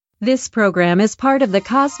This program is part of the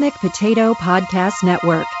Cosmic Potato Podcast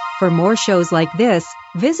Network. For more shows like this,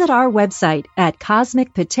 visit our website at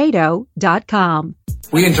cosmicpotato.com.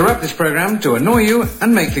 We interrupt this program to annoy you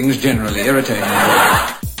and make things generally irritating.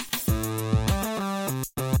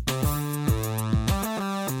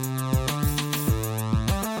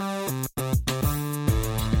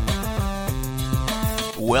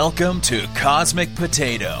 Welcome to Cosmic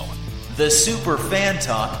Potato, the Super Fan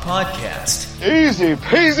Talk podcast. Easy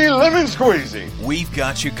peasy lemon squeezy. We've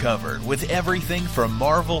got you covered with everything from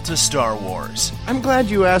Marvel to Star Wars. I'm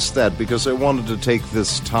glad you asked that because I wanted to take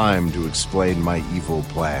this time to explain my evil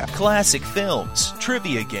plan. Classic films,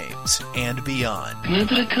 trivia games, and beyond. Come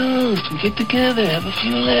to the coast, we get together, have a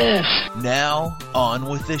few laughs. Now, on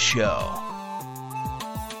with the show.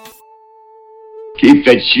 Keep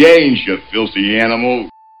the change, you filthy animal.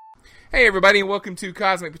 Hey everybody, and welcome to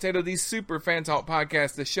Cosmic Potato, the Super Fan Talk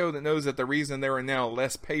podcast, the show that knows that the reason there are now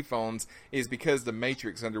less payphones is because the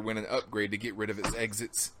Matrix underwent an upgrade to get rid of its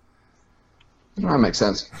exits. That makes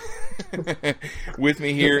sense. With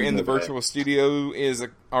me here in the virtual studio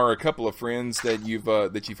are a couple of friends that you've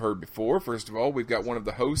heard before. First of all, we've got one of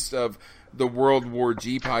the hosts of the World War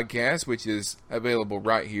G podcast, which is available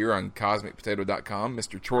right here on CosmicPotato.com,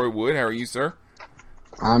 Mr. Troy Wood. How are you, sir?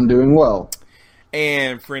 I'm doing well.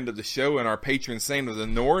 And friend of the show and our patron saint of the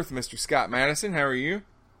North, Mr. Scott Madison. How are you?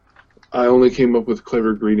 I only came up with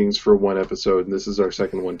clever greetings for one episode, and this is our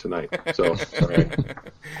second one tonight. So, sorry.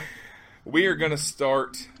 We are going to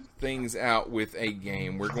start things out with a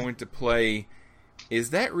game. We're going to play, is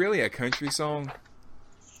that really a country song?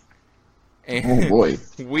 And oh boy.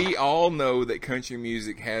 We all know that country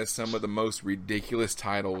music has some of the most ridiculous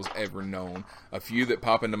titles ever known. A few that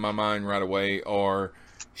pop into my mind right away are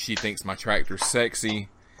She Thinks My Tractor's Sexy,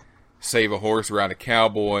 Save a Horse, Ride a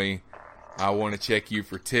Cowboy, I Want to Check You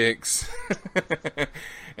for Ticks.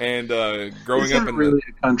 And growing up in really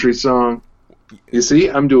a country song. You see,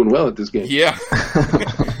 I'm doing well at this game. Yeah.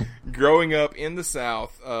 Growing up in the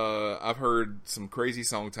South, I've heard some crazy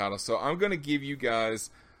song titles. So I'm going to give you guys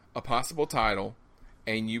a possible title,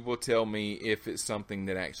 and you will tell me if it's something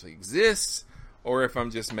that actually exists or if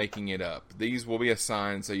I'm just making it up. These will be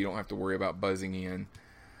assigned so you don't have to worry about buzzing in.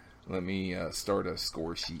 Let me start a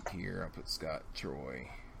score sheet here. I'll put Scott, Troy.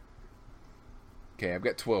 Okay, I've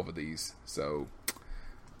got 12 of these. So,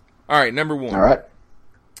 all right, number one. All right.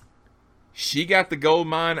 She got the gold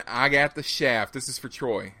mine, I got the shaft. This is for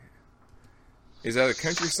Troy. Is that a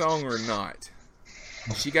country song or not?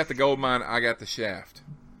 She got the gold mine, I got the shaft.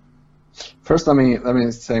 First, let me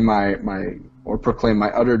say or proclaim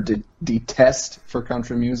my utter detest for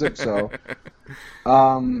country music. So,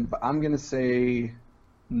 I'm gonna say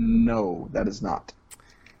no, that is not.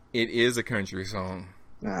 It is a country song.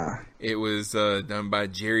 It was done by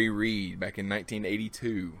Jerry Reed back in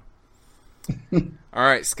 1982. All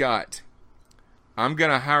right, Scott. I'm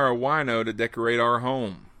gonna hire a wino to decorate our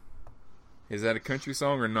home. Is that a country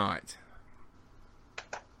song or not?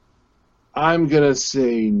 I'm going to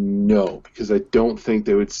say no, because I don't think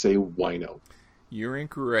they would say wino. You're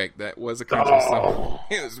incorrect. That was a country song.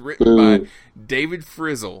 It was written by David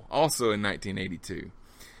Frizzle, also in 1982.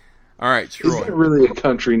 All right, Troy. Is that really a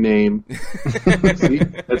country name? See,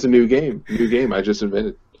 that's a new game. New game I just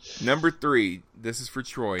invented. Number 3. This is for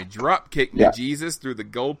Troy. Drop kick me, Jesus, through the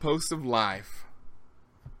goalposts of life.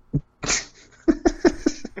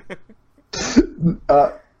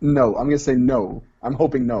 No, I'm going to say no. I'm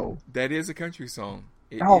hoping no. That is a country song.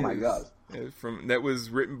 My God. That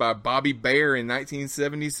was written by Bobby Bear in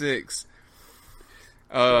 1976.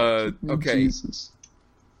 Okay. Jesus.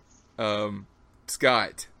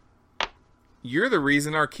 Scott, you're the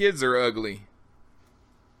reason our kids are ugly.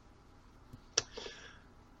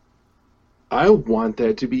 I want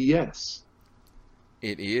that to be yes.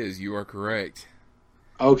 It is. You are correct.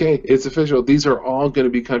 Okay, it's official. These are all going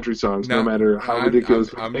to be country songs, no matter how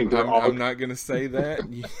ridiculous I'm not going to say that.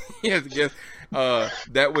 Yes.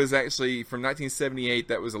 That was actually from 1978.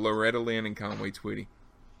 That was a Loretta Lynn and Conway Twitty.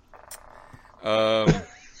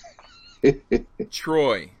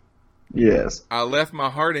 Troy. Yes. I left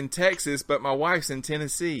my heart in Texas, but my wife's in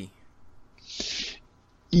Tennessee.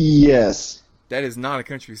 Yes. That is not a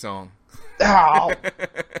country song. Ow.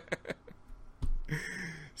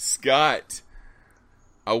 Scott.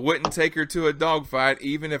 I wouldn't take her to a dogfight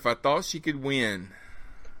even if I thought she could win.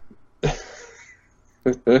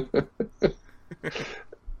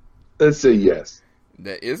 Let's say yes.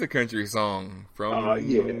 That is a country song from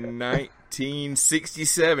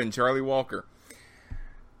 1967, Charlie Walker.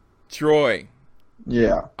 Troy.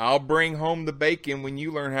 Yeah. I'll bring home the bacon when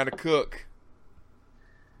you learn how to cook.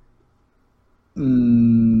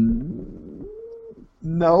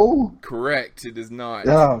 No. Correct. It is not.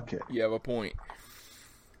 Oh, okay. You have a point.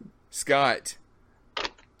 Scott,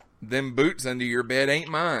 them boots under your bed ain't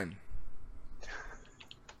mine.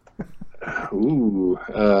 Ooh,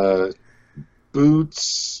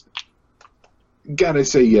 boots. Gotta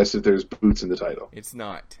say yes if there's boots in the title. It's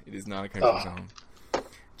not. It is not a country song.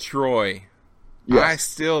 Troy, Yes. I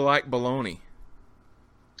still like baloney.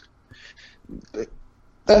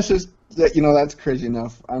 That's just that's crazy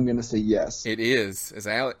enough. I'm gonna say yes. It is. It's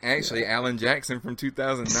actually Alan Jackson from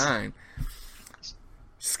 2009.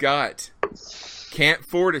 Scott, can't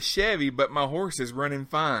afford a Chevy, but my horse is running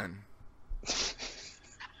fine.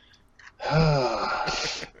 I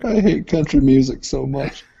hate country music so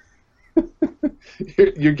much.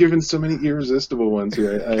 You're giving so many irresistible ones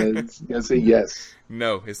here. I gotta say yes.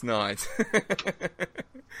 No, it's not.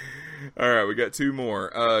 All right, we got two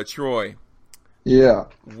more. Troy, Yeah.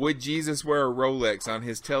 would Jesus wear a Rolex on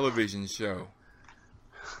his television show?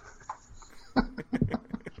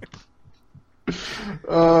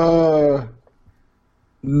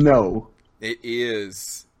 No. It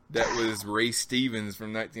is. That was Ray Stevens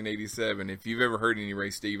from 1987. If you've ever heard any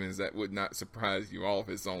Ray Stevens, that would not surprise you. All of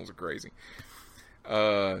his songs are crazy.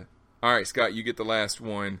 All right, Scott, you get the last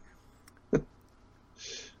one.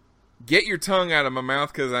 Get your tongue out of my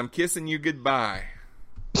mouth because I'm kissing you goodbye.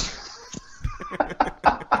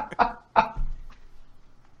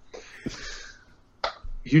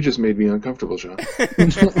 You just made me uncomfortable, Sean.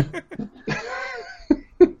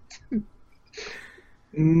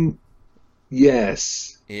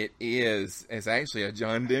 Yes. It is. It's actually a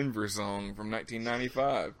John Denver song from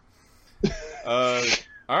 1995.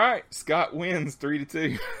 All right, Scott wins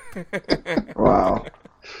 3-2. Wow.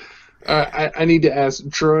 I need to ask,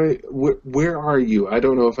 Troy, where are you? I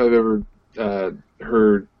don't know if I've ever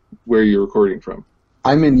heard where you're recording from.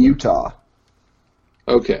 I'm in Utah.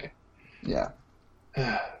 Okay. Yeah.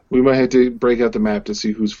 We might have to break out the map to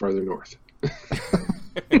see who's farther north.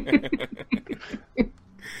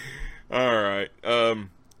 All right.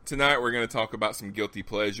 Tonight we're going to talk about some guilty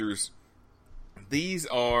pleasures. These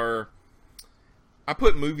are... I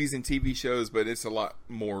put movies and TV shows, but it's a lot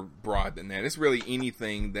more broad than that. It's really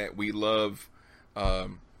anything that we love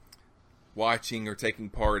watching or taking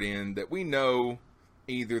part in that we know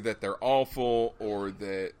either that they're awful or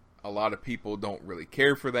that a lot of people don't really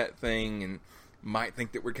care for that thing and might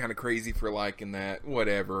think that we're kind of crazy for liking that,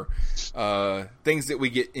 whatever. Things that we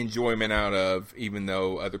get enjoyment out of, even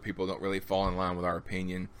though other people don't really fall in line with our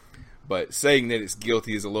opinion. But saying that it's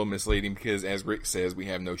guilty is a little misleading because, as Rick says, we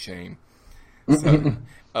have no shame. So,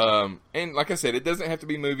 and like I said, it doesn't have to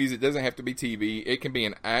be movies. It doesn't have to be TV. It can be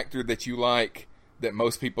an actor that you like that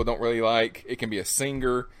most people don't really like. It can be a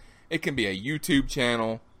singer. It can be a YouTube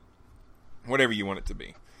channel. Whatever you want it to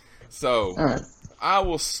be. So, All right. I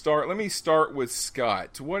will start. Let me start with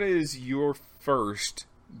Scott. What is your first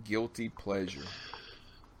guilty pleasure?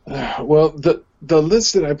 Well, the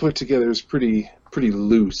list that I put together is pretty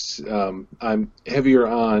loose. I'm heavier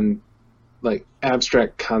on like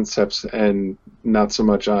abstract concepts and not so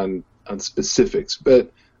much on specifics.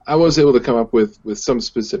 But I was able to come up with some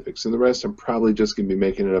specifics, and the rest I'm probably just going to be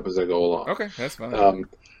making it up as I go along. Okay, that's fine.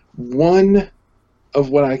 One of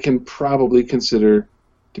what I can probably consider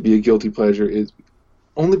to be a guilty pleasure is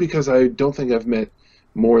only because I don't think I've met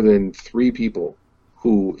more than 3 people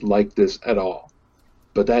who like this at all.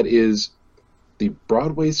 But that is the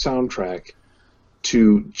Broadway soundtrack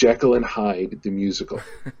to Jekyll and Hyde, the musical.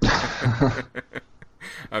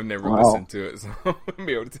 I've never listened to it, so I wouldn't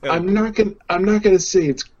be able to tell. I'm not gonna say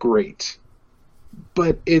it's great,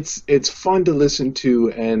 but it's fun to listen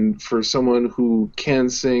to, and for someone who can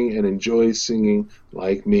sing and enjoys singing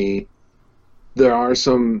like me, there are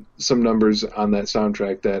some numbers on that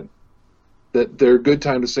soundtrack that they're a good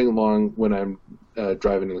time to sing along when I'm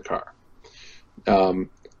driving in the car.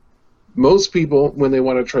 Most people, when they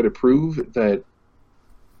want to try to prove that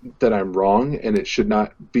I'm wrong and it should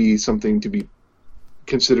not be something to be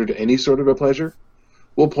considered any sort of a pleasure,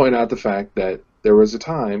 will point out the fact that there was a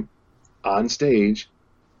time on stage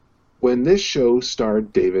when this show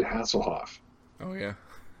starred David Hasselhoff. Oh, yeah.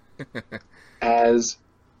 as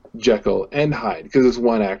Jekyll and Hyde, because it's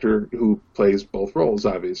one actor who plays both roles,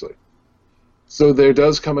 obviously. So there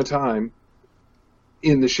does come a time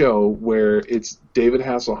in the show where it's David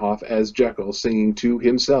Hasselhoff as Jekyll singing to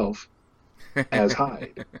himself as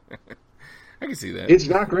Hyde. I can see that. It's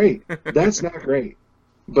not great. That's not great.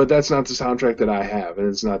 But that's not the soundtrack that I have, and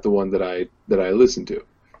it's not the one that I listen to.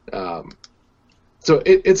 So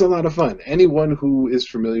it's a lot of fun. Anyone who is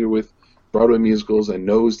familiar with Broadway musicals and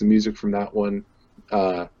knows the music from that one,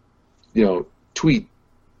 tweet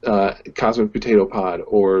Cosmic Potato Pod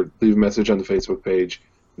or leave a message on the Facebook page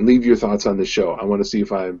and leave your thoughts on the show. I want to see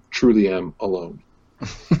if I truly am alone.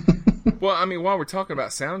 Well, I mean, while we're talking about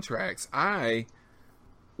soundtracks, I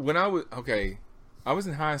was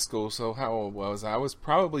in high school, so how old was I? I was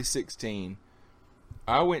probably 16.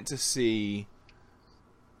 I went to see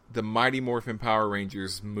the Mighty Morphin Power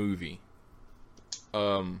Rangers movie.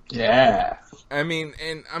 Yeah. I mean,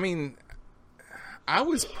 I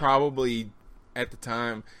was probably at the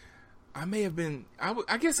time. I may have been.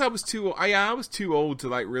 I guess I was too. I was too old to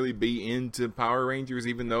like really be into Power Rangers.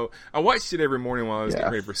 Even though I watched it every morning while I was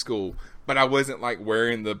getting ready for school, but I wasn't like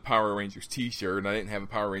wearing the Power Rangers T-shirt, and I didn't have a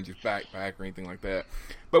Power Rangers backpack or anything like that.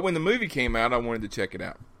 But when the movie came out, I wanted to check it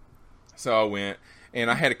out, so I went. And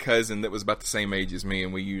I had a cousin that was about the same age as me,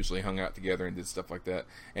 and we usually hung out together and did stuff like that.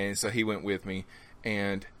 And so he went with me,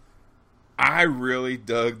 and I really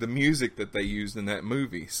dug the music that they used in that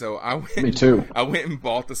movie. So I went. Me too. I went and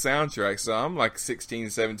bought the soundtrack. So I'm like a 16,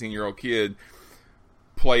 17-year-old kid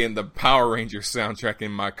playing the Power Rangers soundtrack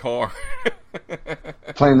in my car.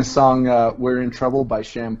 Playing the song "We're in Trouble" by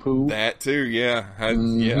Shampoo. That too, yeah,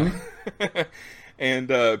 yeah. And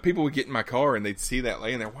people would get in my car and they'd see that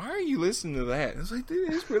laying there. Why are you listening to that? I was like,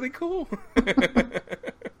 dude, it's really cool.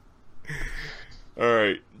 All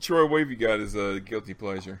right, Troy, what have you got as a guilty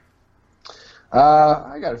pleasure?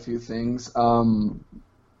 I got a few things.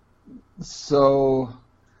 So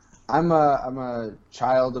I'm a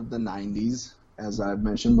child of the 90s, as I've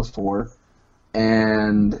mentioned before,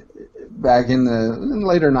 and back in the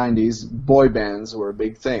later 90s, boy bands were a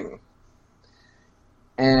big thing,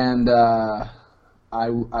 and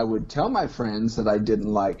I would tell my friends that I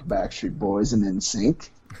didn't like Backstreet Boys and NSYNC.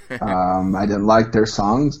 I didn't like their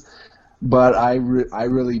songs, but I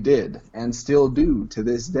really did, and still do to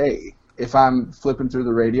this day. If I'm flipping through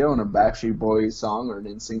the radio and a Backstreet Boys song or an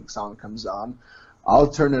NSYNC song comes on, I'll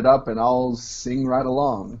turn it up and I'll sing right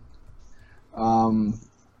along.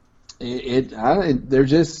 They're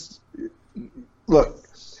just, look,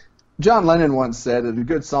 John Lennon once said that a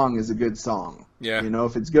good song is a good song. Yeah. You know,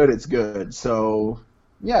 if it's good, it's good. So,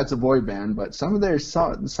 yeah, it's a boy band, but some of their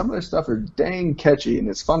stuff are dang catchy, and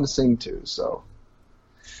it's fun to sing to. So,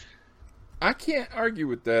 I can't argue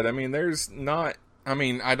with that. I mean,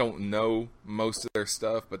 I don't know most of their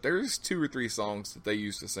stuff, but there's 2 or 3 songs that they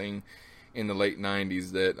used to sing in the late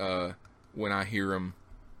 90s that when I hear them,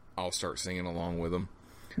 I'll start singing along with them.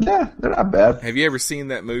 Yeah, they're not bad. Have you ever seen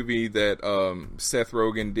that movie that Seth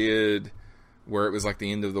Rogen did where it was like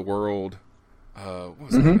the end of the world? What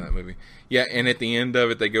was the name of that movie? Yeah, and at the end of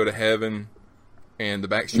it, they go to heaven, and the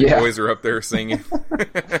Backstreet Boys are up there singing.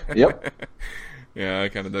 Yep. Yeah, I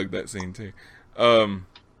kind of dug that scene too.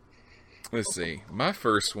 Let's see. My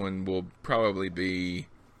first one will probably be,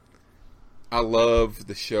 I love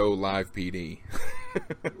the show Live PD.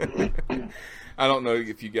 I don't know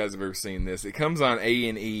if you guys have ever seen this. It comes on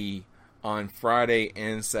A&E on Friday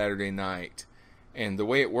and Saturday night. And the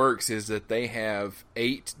way it works is that they have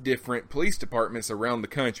 8 different police departments around the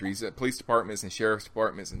country, police departments and sheriff's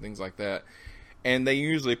departments and things like that. And they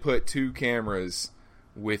usually put 2 cameras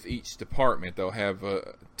with each department. They'll have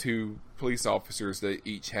 2 police officers that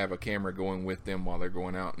each have a camera going with them while they're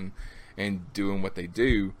going out and doing what they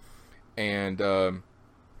do. And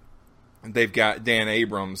they've got Dan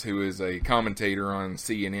Abrams, who is a commentator on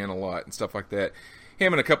CNN a lot and stuff like that.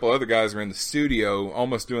 Him and a couple other guys are in the studio,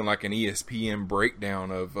 almost doing like an ESPN breakdown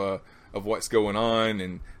of what's going on,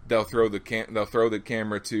 and they'll throw the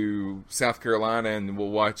camera to South Carolina, and we'll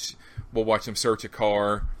watch them search a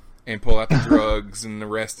car and pull out the drugs and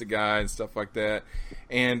arrest the guy and stuff like that.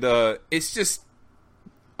 And it's just,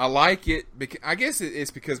 I like it. I guess it's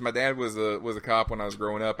because my dad was a cop when I was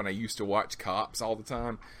growing up, and I used to watch Cops all the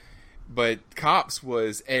time. But Cops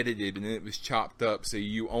was edited and it was chopped up, so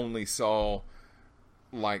you only saw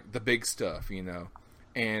like the big stuff, you know.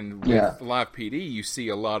 And with Live PD, you see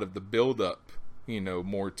a lot of the build-up, you know,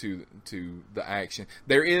 more to the action.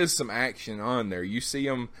 There is some action on there. You see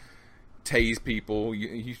them tase people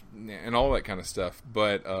and all that kind of stuff.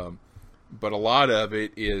 But a lot of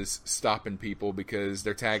it is stopping people because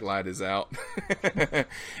their tag light is out.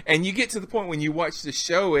 And you get to the point when you watch the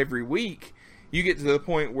show every week, you get to the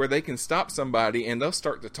point where they can stop somebody and they'll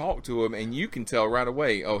start to talk to him, and you can tell right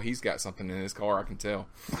away, oh, he's got something in his car, I can tell.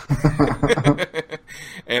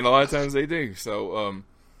 And a lot of times they do. So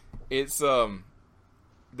it's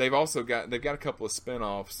they've got a couple of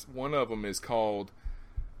spinoffs. One of them is called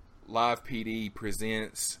Live PD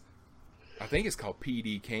Presents, I think it's called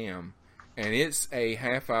PD Cam, and it's a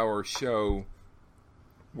half-hour show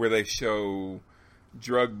where they show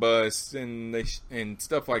drug busts and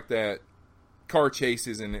stuff like that car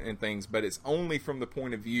chases and things, but it's only from the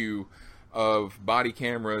point of view of body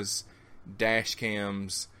cameras, dash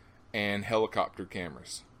cams, and helicopter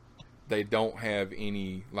cameras. They don't have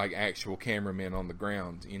any like actual cameramen on the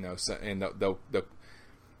ground, you know. So, and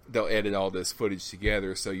they'll edit all this footage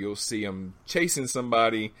together, so you'll see them chasing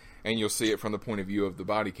somebody, and you'll see it from the point of view of the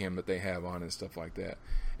body cam that they have on and stuff like that.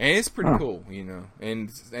 And it's pretty cool, you know, and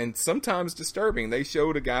sometimes disturbing. They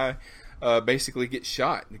showed a guy basically get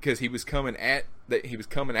shot because he was coming at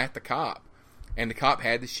the cop, and the cop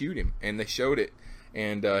had to shoot him, and they showed it,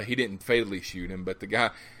 and he didn't fatally shoot him, but the guy,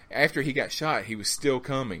 after he got shot, he was still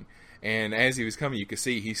coming, and as he was coming, you could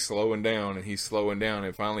see he's slowing down,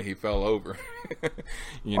 and finally he fell over.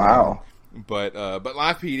 You know? But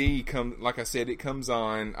Live PD like I said, it comes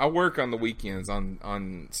on. I work on the weekends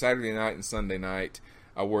on Saturday night and Sunday night.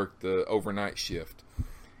 I work the overnight shift,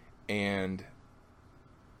 and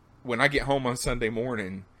when I get home on Sunday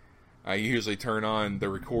morning, I usually turn on the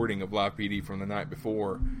recording of Live PD from the night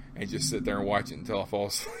before and just sit there and watch it until I fall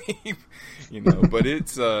asleep. You know, but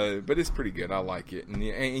it's pretty good. I like it,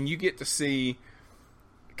 and you get to see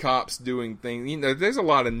cops doing things. You know, there's a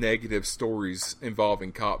lot of negative stories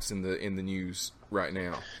involving cops in the news right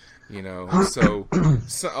now. You know, so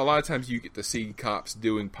a lot of times you get to see cops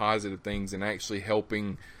doing positive things and actually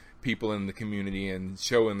helping people in the community and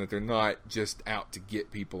showing that they're not just out to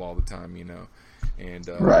get people all the time. You know, and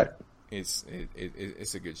it's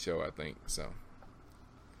a good show, I think. So,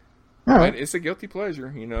 but it's a guilty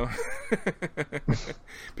pleasure, you know.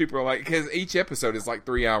 People are like, because each episode is like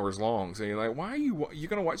 3 hours long, so you're like, why are you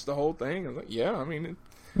gonna watch the whole thing? I'm like, yeah, I mean,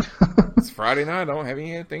 it's Friday night. I don't have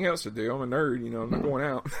anything else to do. I'm a nerd, you know. I'm not going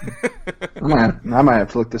out. I might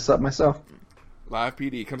have to look this up myself. Live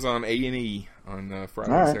PD comes on A&E on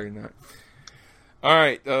Friday and Saturday night. All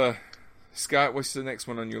right, Scott, what's the next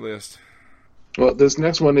one on your list? Well, this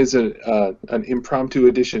next one is an impromptu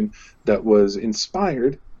edition that was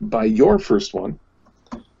inspired by your first one.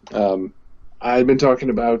 I've been talking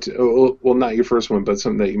about, well, not your first one, but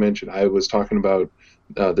something that you mentioned. I was talking about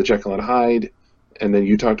the Jekyll and Hyde, and then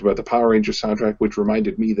you talked about the Power Rangers soundtrack, which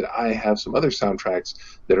reminded me that I have some other soundtracks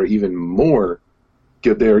that are even more,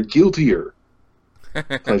 they're guiltier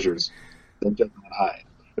pleasures than Jekyll and Hyde.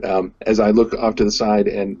 As I look off to the side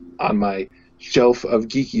and on my shelf of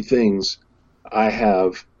geeky things, I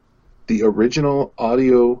have the original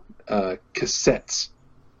audio cassette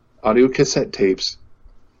tapes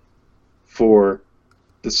for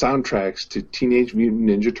the soundtracks to Teenage Mutant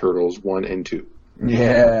Ninja Turtles 1 and 2.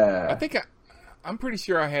 Yeah. I think I'm pretty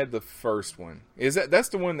sure I had the first one. That's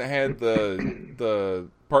the one that had the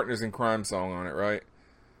Partners in Crime song on it, right?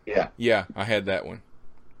 Yeah. Yeah, I had that one.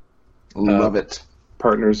 Love it.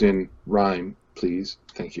 Partners in Rhyme, please.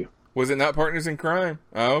 Thank you. Was it not Partners in Crime?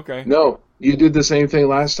 Oh, okay. No, you did the same thing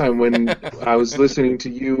last time when I was listening to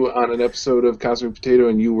you on an episode of Cosmic Potato,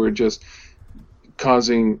 and you were just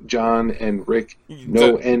causing John and Rick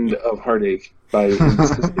no end of heartache by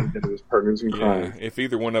insisting that it was Partners in Crime. If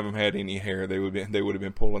either one of them had any hair, they would have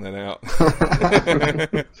been pulling it out.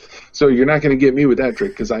 So you're not going to get me with that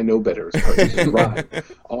trick because I know better. It's Partners in Rhyme.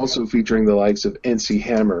 Also featuring the likes of NC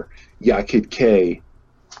Hammer, Ya Kid K,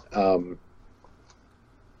 no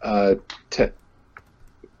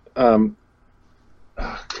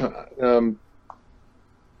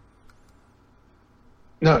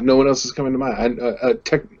one else is coming to mind.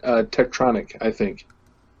 Tektronic, I think,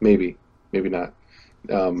 maybe not,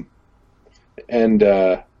 and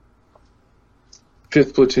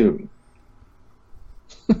Fifth Platoon.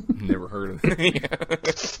 Never heard of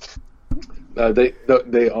it.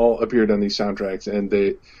 They all appeared on these soundtracks, and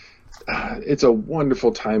it's a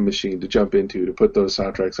wonderful time machine to jump into, to put those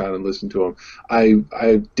soundtracks on and listen to them.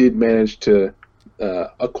 I did manage to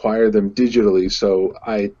acquire them digitally, so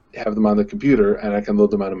I have them on the computer and I can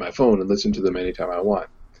load them onto my phone and listen to them anytime I want.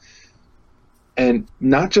 And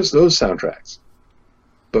not just those soundtracks,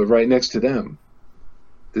 but right next to them,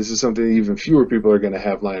 this is something that even fewer people are going to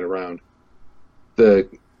have lying around. The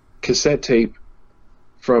cassette tape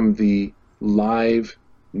from the live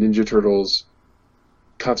Ninja Turtles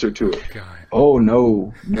concert tour. God. Oh,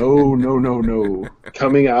 no.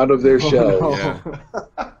 Coming out of their shells. Yeah.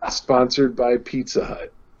 Sponsored by Pizza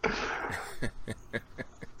Hut.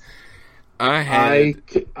 I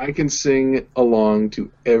can sing along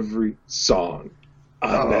to every song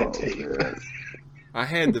on that tape. I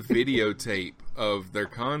had the videotape of their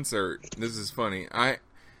concert. This is funny. I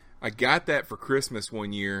got that for Christmas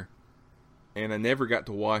one year, and I never got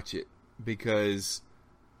to watch it because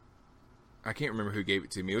I can't remember who gave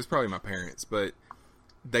it to me. It was probably my parents, but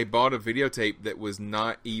they bought a videotape that was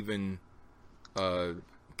not even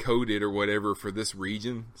coded or whatever for this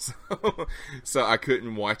region, so I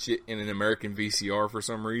couldn't watch it in an American VCR for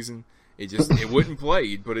some reason. It wouldn't play.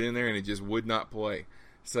 You'd put it in there and it just would not play.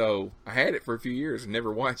 So I had it for a few years and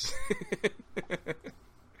never watched it.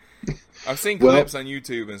 I've seen clips on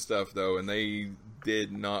YouTube and stuff though, and they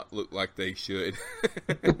did not look like they should.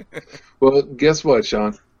 Well, guess what,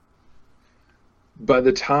 Sean? By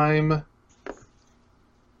the time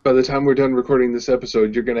we're done recording this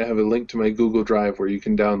episode, you're going to have a link to my Google Drive where you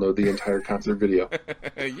can download the entire concert video.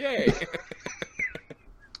 Yay!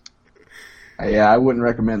 Yeah, I wouldn't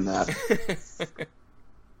recommend that.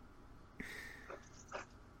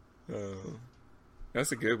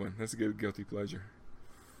 That's a good one. That's a good guilty pleasure.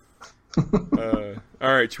 All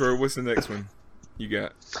right, Troy, what's the next one you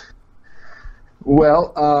got?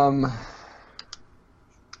 Well,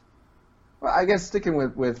 I guess sticking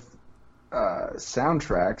with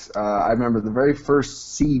soundtracks, I remember the very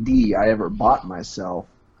first CD I ever bought myself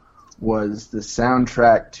was the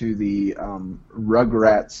soundtrack to the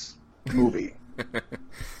Rugrats movie.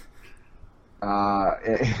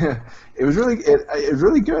 It was really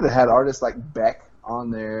good. It had artists like Beck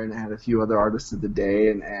on there, and it had a few other artists of the day,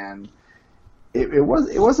 and it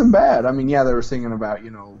wasn't bad. I mean, yeah, they were singing about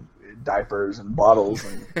diapers and bottles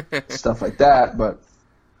and stuff like that, but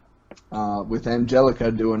with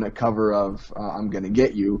Angelica doing a cover of "I'm Gonna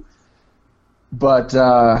Get You," but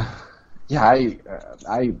yeah, I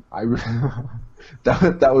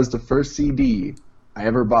that was the first CD I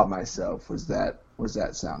ever bought myself was that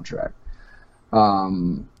soundtrack.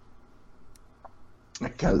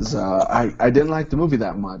 Because I didn't like the movie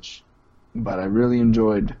that much, but I really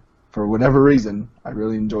enjoyed, for whatever reason, I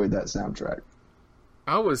really enjoyed that soundtrack.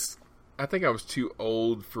 I think I was too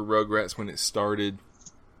old for Rugrats when it started.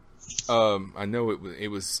 I know it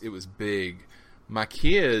was big. My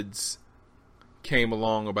kids came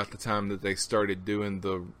along about the time that they started doing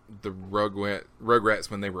the Rugrats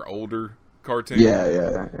when they were older cartoon. Yeah,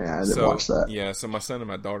 I didn't watch that. Yeah, so my son and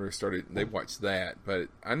my daughter they watched that, but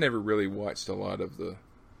I never really watched a lot of the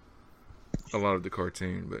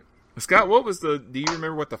cartoon. But Scott, do you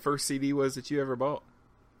remember what the first CD was that you ever bought?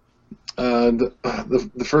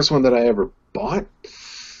 The first one that I ever bought?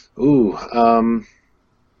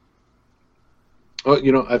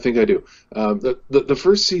 I think I do. The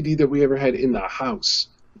first CD that we ever had in the house,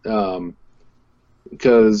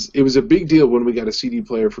 because it was a big deal when we got a CD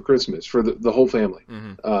player for Christmas for the whole family.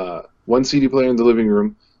 Mm-hmm. One CD player in the living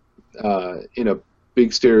room, in a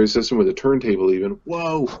big stereo system with a turntable even.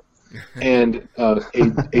 Whoa! And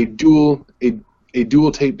a dual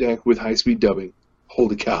tape deck with high speed dubbing.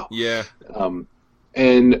 Holy cow! Yeah.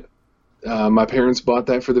 And my parents bought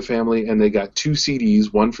that for the family, and they got 2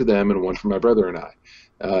 CDs, one for them and one for my brother and I.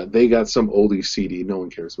 They got some oldies CD no one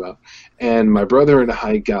cares about, and my brother and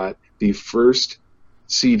I got the first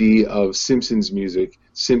CD of Simpsons music,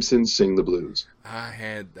 Simpsons Sing the Blues. I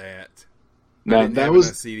had that. Now that was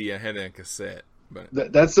a CD. I had it on cassette, but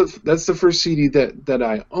that's the first CD that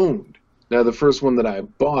I owned. Now the first one that I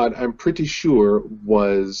bought, I'm pretty sure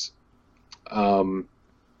was Kurt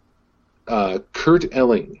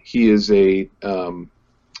Elling. He is a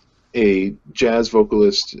jazz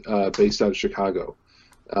vocalist based out of Chicago.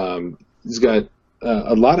 He's got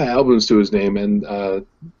a lot of albums to his name, and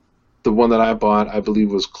the one that I bought, I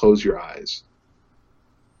believe, was Close Your Eyes.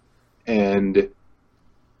 And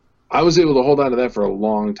I was able to hold on to that for a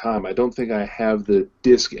long time. I don't think I have the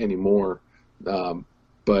disc anymore,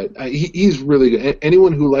 but he's really good.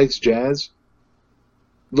 Anyone who likes jazz,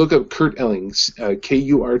 look up Kurt Elling,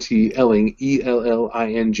 K-U-R-T, Elling,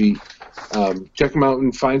 E-L-L-I-N-G. Check him out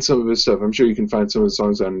and find some of his stuff. I'm sure you can find some of his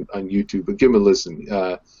songs on YouTube, but give him a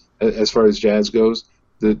listen. As far as jazz goes,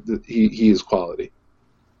 he is quality.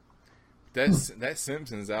 That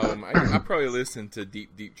Simpsons album, I probably listened to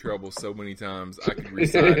Deep Deep Trouble so many times I could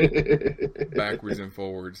recite it backwards and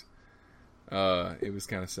forwards. It was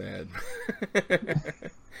kind of sad.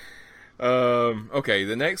 Okay,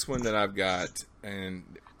 the next one that I've got, and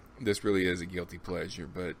this really is a guilty pleasure,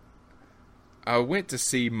 but I went to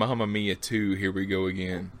see Mamma Mia 2, Here We Go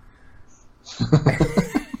Again.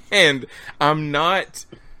 And I'm not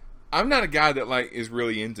a guy that is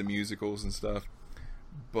really into musicals and stuff,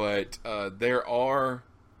 but there are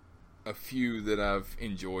a few that I've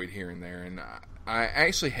enjoyed here and there, and I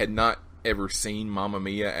actually had not ever seen Mamma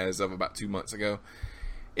Mia as of about 2 months ago.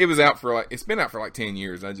 It's been out for 10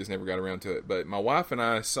 years, and I just never got around to it. But my wife and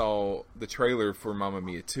I saw the trailer for Mamma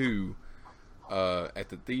Mia 2 at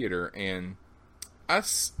the theater, and I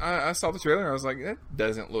saw the trailer, and I was like, that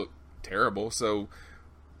doesn't look terrible. So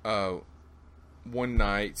one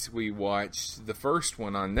night we watched the first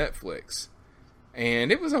one on Netflix,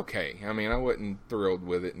 And it was okay. I mean, I wasn't thrilled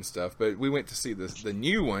with it and stuff, but we went to see the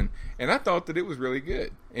new one, and I thought that it was really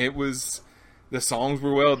good. The songs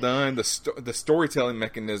were well done. The storytelling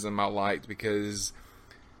mechanism I liked, because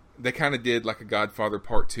they kind of did like a Godfather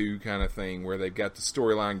Part 2 kind of thing, where they've got the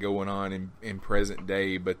storyline going on in present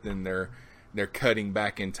day, but then they're cutting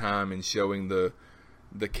back in time and showing the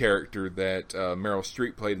character that Meryl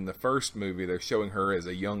Streep played in the first movie. They're showing her as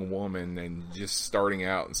a young woman and just starting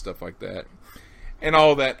out and stuff like that. And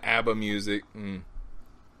all that ABBA music,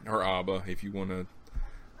 or ABBA, if you want to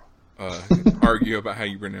argue about how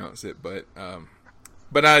you pronounce it. But I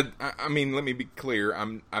mean, let me be clear.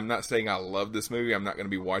 I'm not saying I love this movie. I'm not going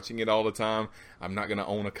to be watching it all the time. I'm not going to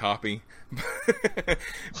own a copy.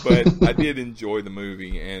 But I did enjoy the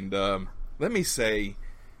movie. And let me say,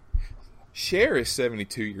 Cher is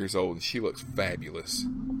 72 years old, and she looks fabulous.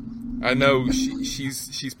 I know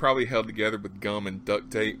she's probably held together with gum and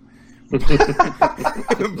duct tape.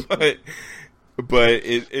 but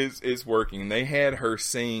it's working. They had her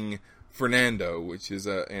sing Fernando, which is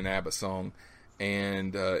an ABBA song,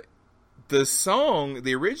 and the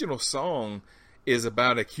original song is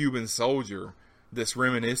about a Cuban soldier that's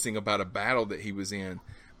reminiscing about a battle that he was in,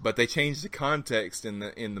 but they changed the context in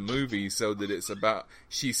the movie so that it's about,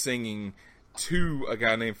 she's singing to a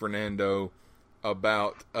guy named Fernando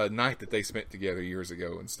about a night that they spent together years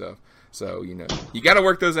ago and stuff. So, you got to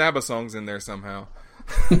work those ABBA songs in there somehow.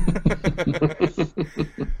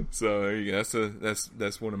 So there you go.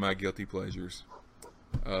 That's one of my guilty pleasures.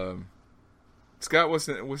 Scott, what's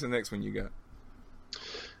the next one you got?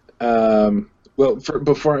 Well,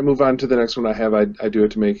 before I move on to the next one, I do have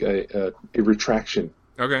to make a retraction.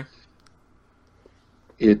 Okay.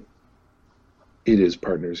 It is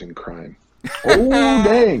Partners in Crime. Oh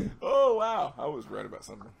dang! Oh wow! I was right about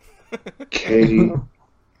something.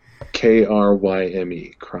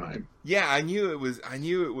 K-R-Y-M-E, crime. Yeah, I knew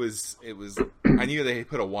they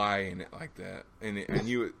put a Y in it like that, and I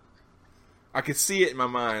knew it. I could see it in my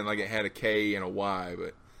mind, like it had a K and a Y,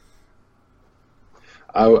 but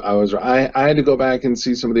I was right. I had to go back and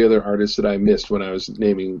see some of the other artists that I missed when I was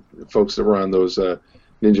naming folks that were on those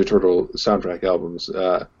Ninja Turtle soundtrack albums.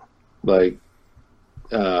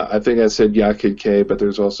 I think I said Ya Kid K, but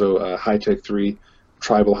there's also High Tech 3,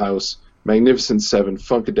 Tribal House, Magnificent 7,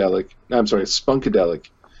 Spunkadelic,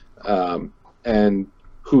 and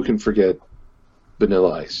who can forget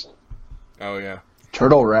Vanilla Ice? Oh yeah,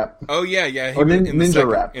 Turtle Rap. Oh yeah. Or Ninja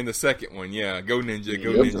Rap in the second one. Yeah, Go Ninja,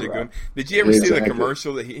 Go Ninja, Go. Did you ever see the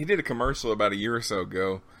commercial that he did a commercial about a year or so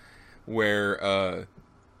ago, where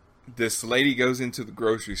this lady goes into the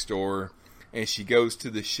grocery store and she goes to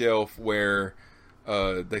the shelf where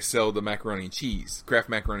they sell the macaroni and cheese, Kraft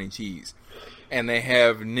macaroni and cheese. And they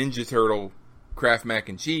have Ninja Turtle Kraft mac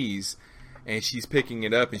and cheese, and she's picking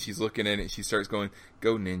it up and she's looking at it and she starts going,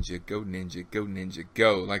 Go Ninja, Go Ninja, Go Ninja,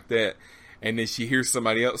 Go, like that. And then she hears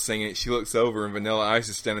somebody else singing it. She looks over and Vanilla Ice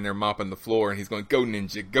is standing there mopping the floor and he's going, Go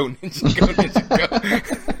Ninja, Go Ninja, Go Ninja,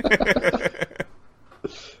 Go.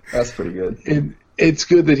 That's pretty good. It's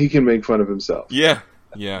good that he can make fun of himself. Yeah.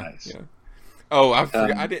 Nice. Yeah. Oh, I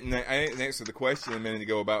forgot. I didn't answer the question a minute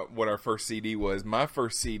ago about what our first CD was. My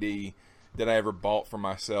first CD that I ever bought for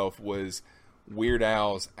myself was Weird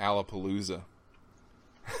Al's Alapalooza.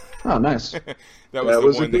 Oh, nice. that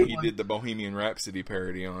was the one that he did the Bohemian Rhapsody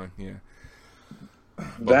parody on. Yeah.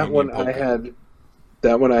 That one I had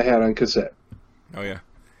on cassette. Oh yeah.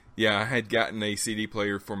 Yeah, I had gotten a CD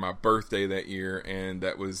player for my birthday that year, and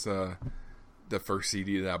that was the first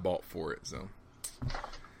CD that I bought for it. So,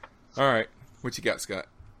 all right. What you got, Scott?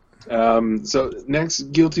 So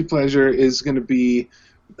next guilty pleasure is going to be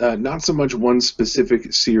not so much one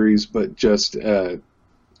specific series, but just a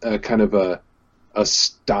kind of a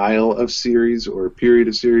style of series or a period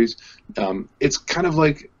of series. It's kind of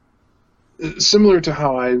like similar to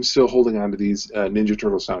how I'm still holding on to these Ninja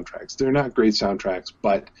Turtle soundtracks. They're not great soundtracks,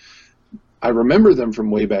 but I remember them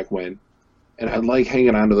from way back when, and I like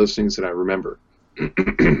hanging on to those things that I remember.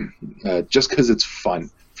 Just because it's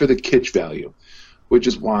fun. For the kitsch value, which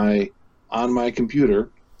is why on my computer,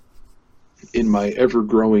 in my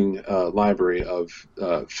ever-growing library of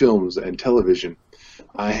films and television,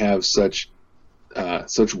 I have such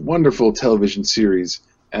wonderful television series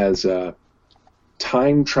as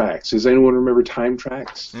Time Trax. Does anyone remember Time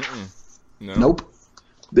Trax? No. Nope.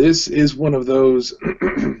 This is one of those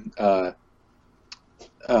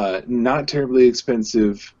not terribly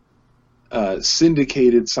expensive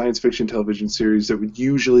syndicated science fiction television series that would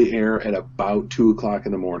usually air at about 2:00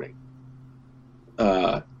 in the morning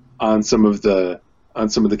on some of the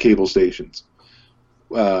cable stations,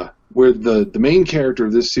 where the main character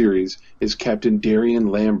of this series is Captain Darian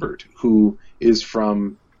Lambert, who is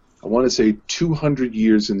from, I want to say, 200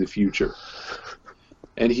 years in the future.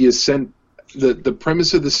 And he is sent, the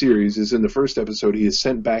premise of the series is in the first episode, he is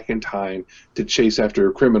sent back in time to chase after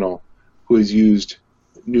a criminal who has used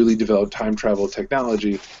newly developed time travel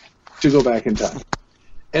technology to go back in time.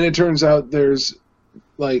 And it turns out there's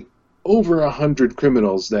like over 100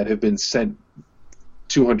 criminals that have been sent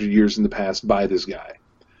 200 years in the past by this guy.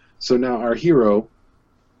 So now our hero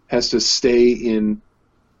has to stay in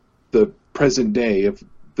the present day of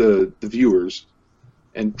the viewers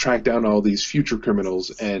and track down all these future criminals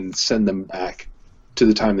and send them back to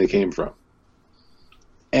the time they came from.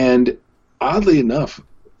 And oddly enough,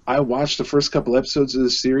 I watched the first couple episodes of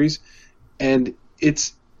this series, and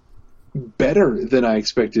it's better than I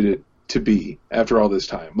expected it to be after all this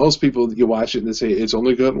time. Most people, you watch it and they say, it's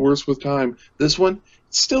only gotten worse with time. This one,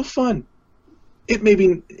 it's still fun. It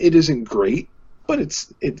isn't great, but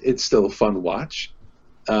it's still a fun watch.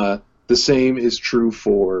 The same is true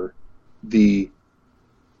for the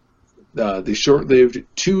short-lived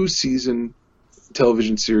 2-season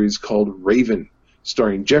television series called Raven,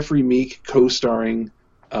 starring Jeffrey Meek, co-starring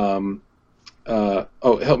help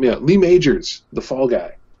me out, Lee Majors, the Fall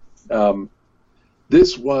Guy.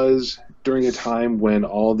 This was during a time when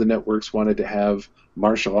all the networks wanted to have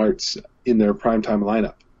martial arts in their primetime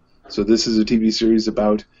lineup. So this is a TV series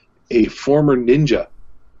about a former ninja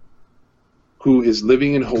who is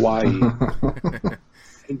living in Hawaii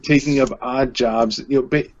and taking up odd jobs,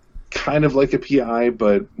 kind of like a PI,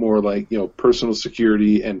 but more like, personal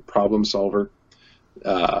security and problem solver,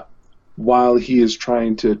 while he is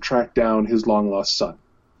trying to track down his long-lost son.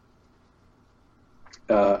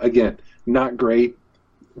 Again, not great,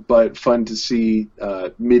 but fun to see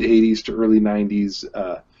mid-'80s to early 90s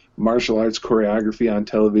martial arts choreography on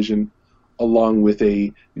television, along with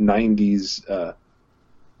a 90s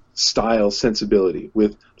style sensibility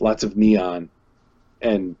with lots of neon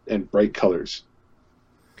and bright colors.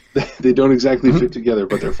 They don't exactly fit together,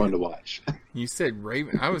 but they're fun to watch. You said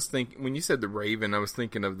Raven. I was thinking, when you said the Raven, I was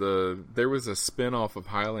thinking of there was a spinoff of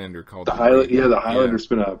Highlander called the Highlander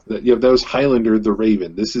spinoff. That was Highlander the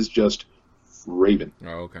Raven. This is just Raven.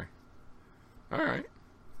 Oh, okay. All right.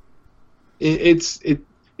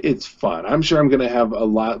 It's fun. I'm sure I'm going to have a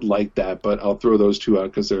lot like that, but I'll throw those two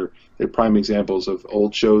out because they're prime examples of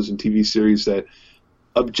old shows and TV series that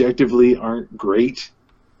objectively aren't great,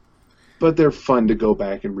 but they're fun to go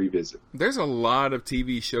back and revisit. There's a lot of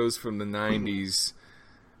TV shows from the 90s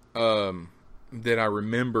that I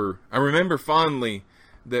remember fondly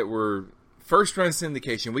that were first-run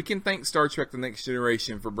syndication. We can thank Star Trek The Next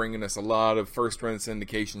Generation for bringing us a lot of first-run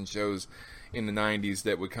syndication shows in the 90s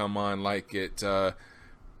that would come on like at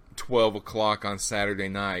 12 o'clock on Saturday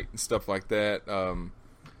night and stuff like that.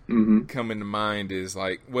 Coming to mind is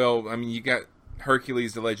like, you got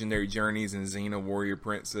Hercules, The Legendary Journeys, and Xena, Warrior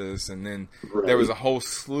Princess, and then there was a whole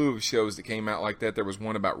slew of shows that came out like that. There was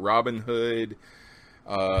one about Robin Hood.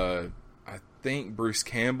 I think Bruce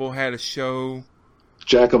Campbell had a show.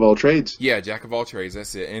 Jack of all trades. Yeah, Jack of all trades,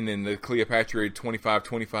 that's it. And then the Cleopatra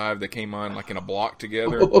 2525 that came on like in a block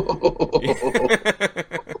together.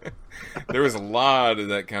 There was a lot of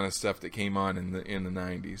that kind of stuff that came on in the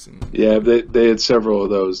 90s. And yeah, they had several of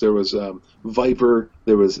those. There was Viper,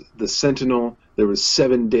 there was The Sentinel, there was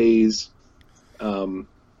 7 Days, and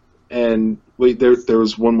wait, there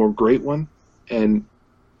was one more great one, and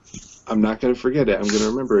I'm not going to forget it. I'm going to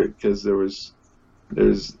remember it because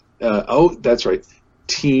that's right,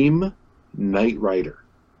 Team Knight Rider.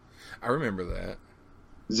 I remember that.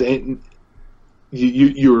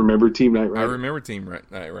 You remember Team Knight Rider? I remember Team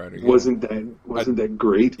Knight Rider. Yeah. Wasn't that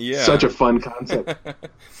great? Yeah, such a fun concept.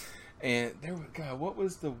 And what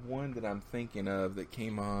was the one that I'm thinking of that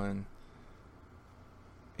came on?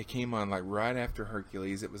 It came on like right after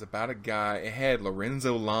Hercules. It was about a guy. It had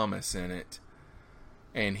Lorenzo Lamas in it,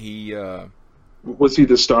 and he was he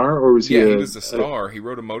the star or was he? Yeah, he was the star. He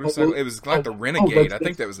rode a motorcycle. It was like the Renegade. I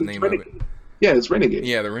think that was the name of it. Yeah, it's Renegade.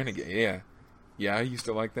 Yeah, the Renegade. Yeah. Yeah, I used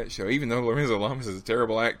to like that show, even though Lorenzo Lamas is a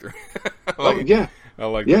terrible actor. I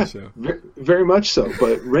like that show. Very much so.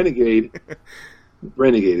 But Renegade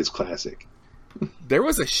is classic. There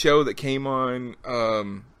was a show that came on.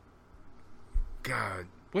 God,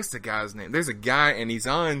 what's the guy's name? There's a guy, and he's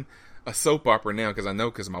on a soap opera now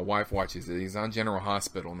because my wife watches it. He's on General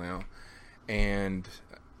Hospital now, and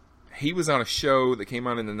he was on a show that came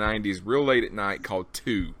on in the 90s, real late at night, called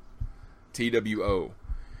Two, TWO.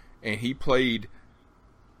 And he played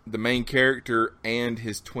the main character and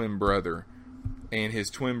his twin brother. And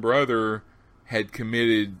his twin brother had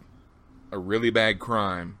committed a really bad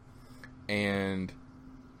crime. And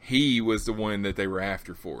he was the one that they were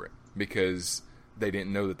after for it. Because they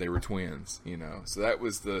didn't know that they were twins, you know. So that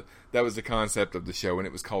was the concept of the show, and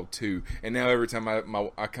it was called Two. And now every time I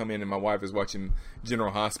come in and my wife is watching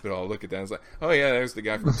General Hospital, I look at that and it's like, oh yeah, there's the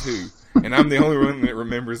guy from Two, and I'm the only one that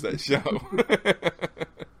remembers that show.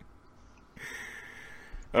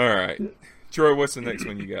 All right, Troy, what's the next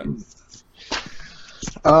one you got?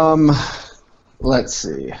 Let's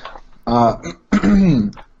see. I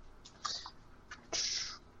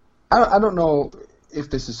don't know if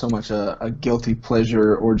this is so much a guilty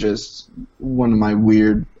pleasure or just one of my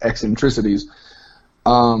weird eccentricities.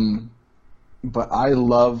 But I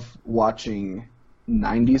love watching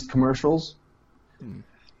 90s commercials.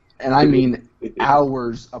 And I mean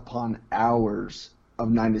hours upon hours of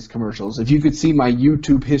 90s commercials. If you could see my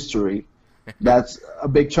YouTube history, that's a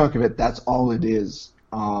big chunk of it. That's all it is.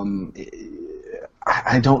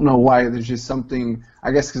 I don't know why. There's just something,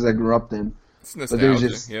 I guess because I grew up then. It's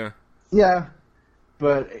nostalgia, Yeah,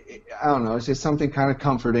 but I don't know. It's just something kind of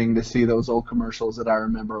comforting to see those old commercials that I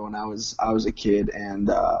remember when I was a kid. And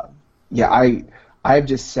I've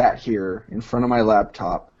just sat here in front of my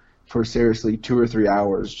laptop for seriously 2 or 3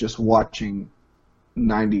 hours just watching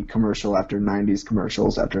 90 commercial after 90s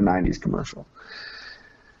commercials after 90s commercial.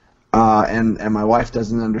 And my wife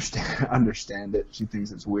doesn't understand it. She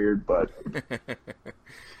thinks it's weird, but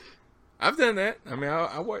I've done that. I mean,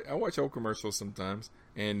 I watch old commercials sometimes,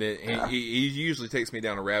 and he usually takes me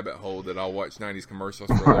down a rabbit hole that I'll watch 90s commercials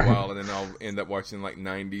for a little while, and then I'll end up watching like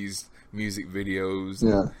 90s music videos.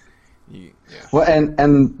 Yeah. Well,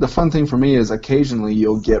 and the fun thing for me is occasionally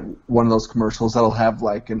you'll get one of those commercials that'll have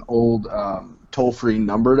like an old toll-free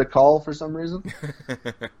number to call for some reason.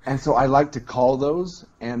 And so I like to call those,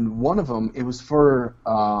 and one of them, it was for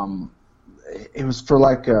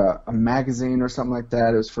like a magazine or something like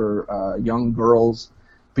that. It was for young girls,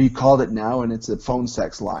 but you called it now and it's a phone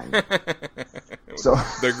sex line. So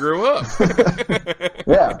they grew up.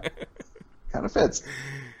 Yeah, kind of fits.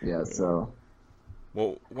 Yeah, so.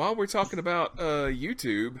 Well, while we're talking about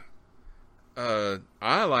YouTube,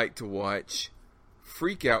 I like to watch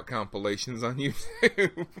freak out compilations on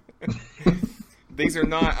YouTube. These are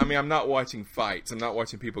not, I mean, I'm not watching fights. I'm not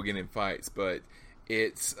watching people get in fights, but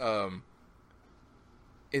there's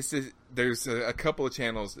a couple of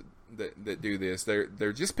channels that do this.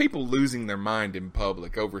 They're just people losing their mind in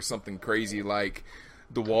public over something crazy like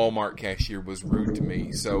the Walmart cashier was rude to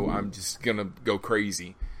me, so I'm just going to go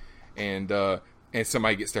crazy. And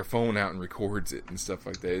somebody gets their phone out and records it and stuff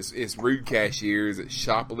like that. It's rude cashiers, it's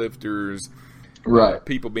shoplifters, right?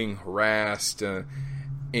 People being harassed,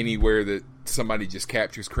 anywhere that somebody just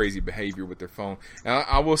captures crazy behavior with their phone. And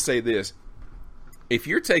I will say this: if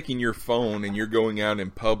you're taking your phone and you're going out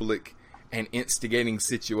in public and instigating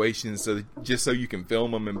situations just so you can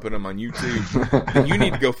film them and put them on YouTube, then you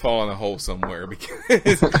need to go fall in a hole somewhere,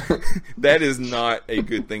 because that is not a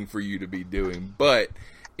good thing for you to be doing. But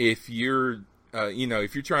if you're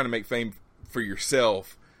if you're trying to make fame for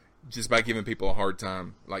yourself just by giving people a hard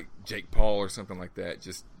time, like Jake Paul or something like that,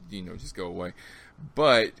 just go away.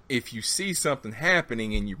 But if you see something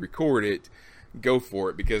happening and you record it, go for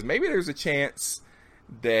it, because maybe there's a chance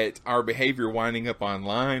that our behavior winding up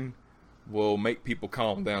online will make people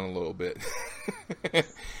calm down a little bit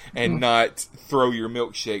and not throw your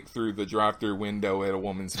milkshake through the drive-through window at a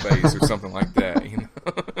woman's face or something like that.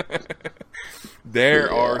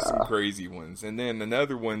 There are some crazy ones. And then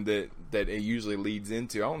another one that it usually leads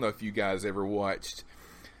into, I don't know if you guys ever watched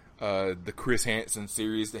the Chris Hansen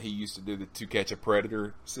series that he used to do, the To Catch a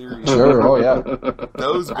Predator series. Sure, oh yeah.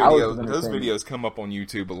 Those videos come up on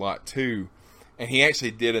YouTube a lot too. And he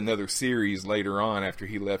actually did another series later on after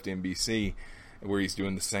he left NBC where he's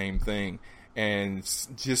doing the same thing. And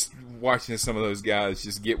just watching some of those guys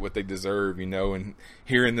just get what they deserve, and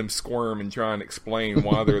hearing them squirm and trying to explain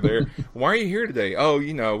why they're there. Why are you here today? Oh,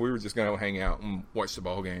 we were just going to hang out and watch the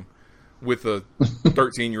ball game with a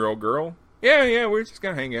 13-year-old girl. Yeah, we're just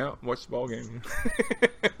going to hang out and watch the ball game.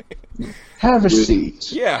 Have a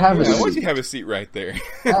seat. Yeah, why don't you have a seat right there?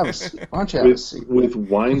 Have a seat. Why don't you have a seat? With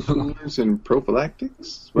wine coolers and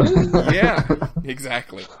prophylactics? Right? Yeah,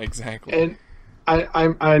 exactly. And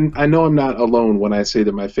I know I'm not alone when I say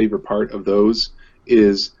that my favorite part of those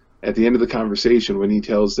is at the end of the conversation when he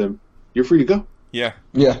tells them, "You're free to go." Yeah.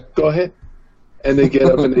 Go ahead. And they get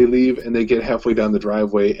up and they leave, and they get halfway down the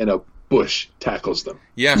driveway, and a bush tackles them.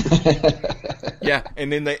 Yeah. Yeah.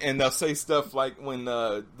 And then they'll say stuff like when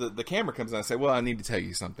the camera comes on, I say, "Well, I need to tell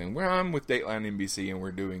you something. Well, I'm with Dateline NBC and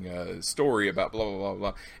we're doing a story about blah, blah, blah,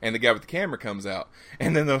 blah." And the guy with the camera comes out,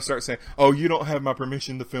 and then they'll start saying, "Oh, you don't have my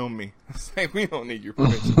permission to film me." I say, "We don't need your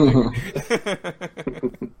permission."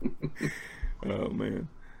 Oh, man.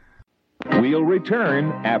 We'll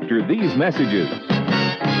return after these messages.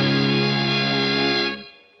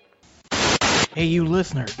 Hey, you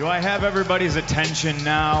listener. Do I have everybody's attention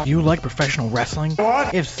now? Do you like professional wrestling?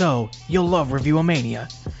 What? If so, you'll love Review-O-Mania,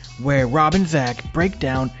 where Rob and Zach break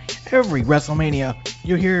down every WrestleMania.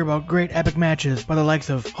 You'll hear about great epic matches by the likes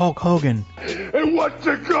of Hulk Hogan. And what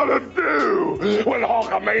you gonna do when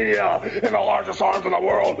Hulkamania and the largest arms in the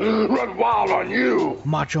world run wild on you?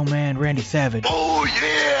 Macho Man Randy Savage. Oh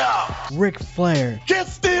yeah! Ric Flair. Get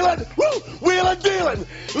stealing, woo, wheeling, dealing,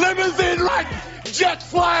 limousine riding, jet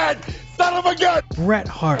flying, son of a gun! Bret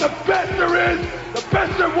Hart. The best there is, the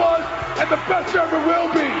best there was, and the best there ever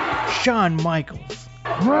will be! Shawn Michaels.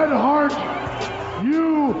 Bret Hart,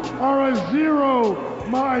 you are a zero,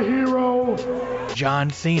 my hero. John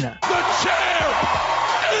Cena. The champ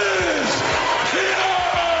is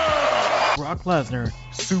here! Brock Lesnar.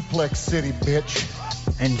 Suplex City, bitch.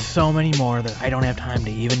 And so many more that I don't have time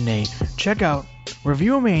to even name. Check out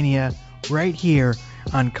Review-O-Mania right here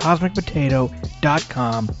on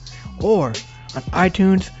CosmicPotato.com or on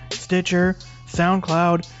iTunes, Stitcher,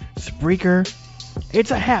 SoundCloud, Spreaker.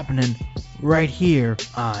 It's a happening right here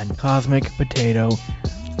on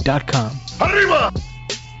CosmicPotato.com. Arriba!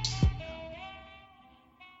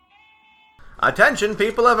 Attention,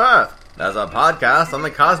 people of Earth! There's a podcast on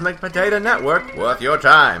the Cosmic Potato Network worth your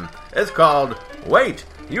time. It's called Wait,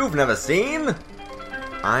 You've Never Seen?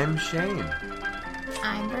 I'm Shane.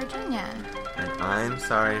 I'm Virginia. And I'm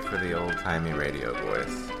sorry for the old-timey radio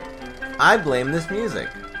voice. I blame this music.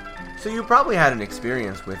 So you probably had an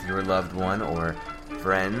experience with your loved one or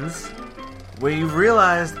friends where you've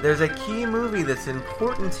realized there's a key movie that's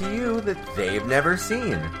important to you that they've never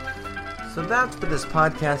seen. So that's what this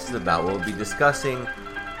podcast is about. We'll be discussing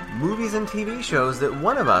movies and TV shows that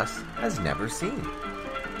one of us has never seen.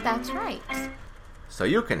 That's right. So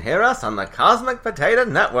you can hear us on the Cosmic Potato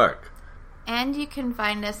Network. And you can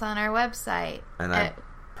find us on our website. And I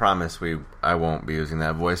promise I won't be using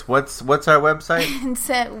that voice. What's our website? It's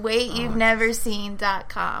at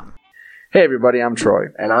waityou'veneverseen.com. Hey everybody, I'm Troy.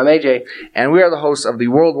 And I'm AJ. And we are the hosts of the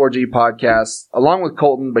World War G podcast, along with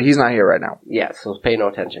Colton, but he's not here right now. Yeah, so pay no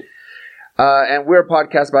attention. And we're a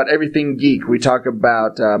podcast about everything geek. We talk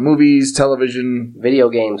about movies, television, video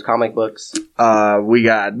games, comic books. We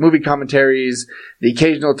got movie commentaries, the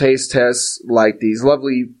occasional taste tests, like these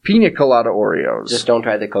lovely pina colada Oreos. Just don't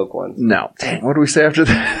try the Coke ones. No. Dang, what do we say after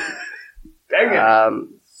that? Dang it.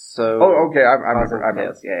 Okay, I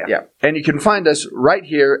remember. Yeah. And you can find us right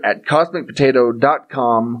here at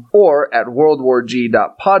CosmicPotato.com or at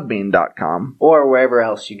WorldWarG.podbean.com. Or wherever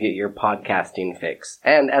else you get your podcasting fix.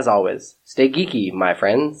 And as always, stay geeky, my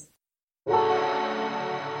friends.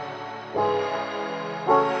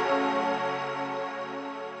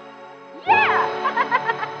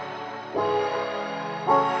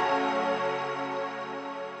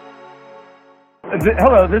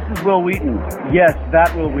 Hello, this is Will Wheaton. Yes,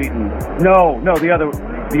 that Will Wheaton. No, the other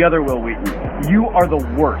Will Wheaton. You are the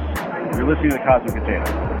worst. You're listening to Cosmic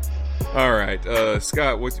Potato. All right,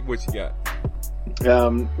 Scott, what you got?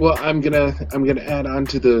 Well, I'm gonna add on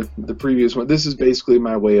to the previous one. This is basically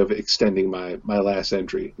my way of extending my last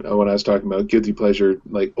entry. When I was talking about guilty pleasure,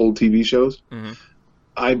 like old TV shows,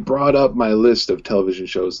 I brought up my list of television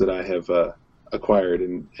shows that I have acquired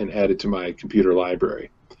and added to my computer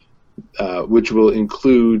library. Which will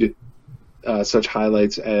include such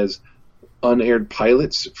highlights as unaired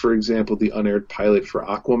pilots. For example, the unaired pilot for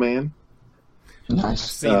Aquaman.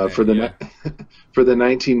 Nice. For the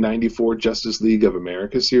 1994 Justice League of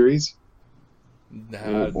America series.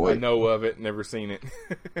 I know of it, never seen it.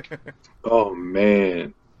 Oh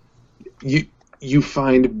man, you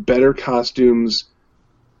find better costumes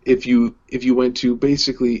if you went to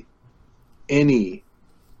basically any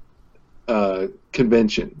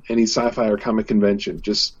convention, any sci-fi or comic convention.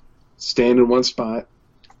 Just stand in one spot,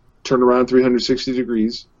 turn around 360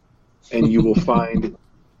 degrees, and you will find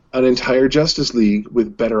an entire Justice League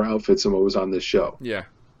with better outfits than what was on this show. Yeah.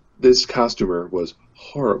 This costumer was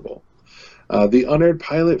horrible. The unaired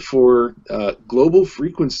pilot for Global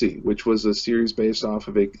Frequency, which was a series based off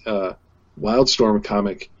of a Wildstorm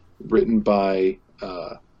comic written by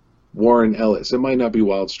Warren Ellis. It might not be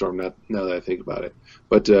Wildstorm now that I think about it.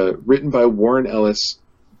 But written by Warren Ellis,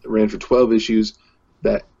 ran for 12 issues.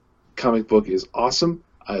 That comic book is awesome.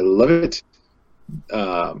 I love it.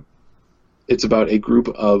 It's about a group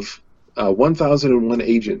of 1,001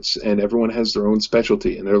 agents, and everyone has their own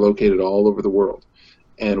specialty, and they're located all over the world.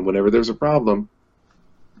 And whenever there's a problem,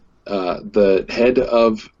 the head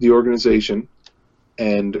of the organization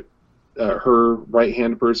and her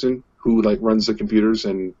right-hand person, who runs the computers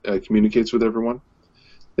and communicates with everyone,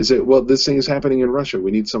 They say, well, this thing is happening in Russia.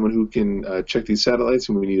 We need someone who can check these satellites,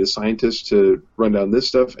 and we need a scientist to run down this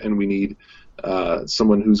stuff, and we need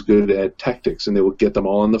someone who's good at tactics, and they will get them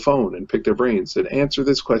all on the phone and pick their brains and answer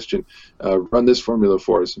this question, run this formula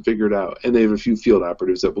for us and figure it out. And they have a few field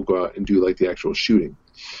operatives that will go out and do like the actual shooting.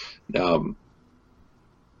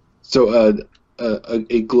 So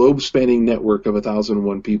a globe-spanning network of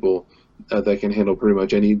 1,001 people that can handle pretty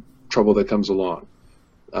much any trouble that comes along.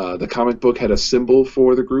 The comic book had a symbol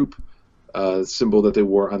for the group, symbol that they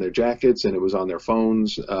wore on their jackets, and it was on their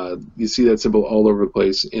phones. You see that symbol all over the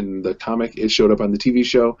place in the comic. It showed up on the TV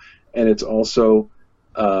show, and it's also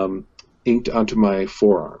inked onto my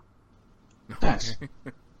forearm. Nice.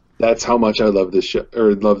 That's how much I love this show,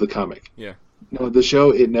 or love the comic. Yeah. No, the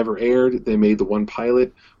show, it never aired. They made the one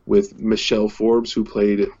pilot with Michelle Forbes, who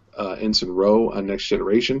played Ensign Ro on Next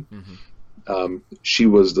Generation. Mm-hmm. She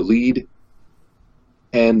was the lead.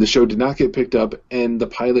 And the show did not get picked up, and the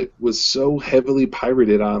pilot was so heavily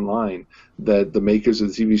pirated online that the makers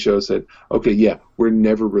of the TV show said, okay, yeah, we're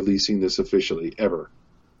never releasing this officially, ever,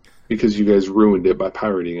 because you guys ruined it by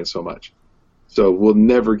pirating it so much. So we'll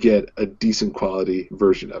never get a decent quality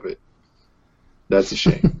version of it. That's a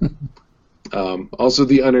shame. Also,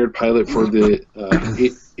 the unaired pilot for the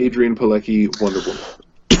Adrian Pilecki Wonder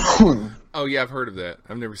Woman. Oh, yeah, I've heard of that.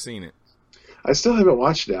 I've never seen it. I still haven't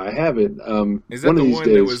watched it. I haven't. Is that one the of these one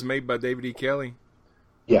days, that was made by David E. Kelly?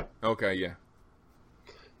 Yeah. Okay, yeah.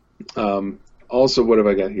 Also, what have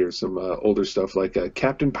I got here? Some older stuff like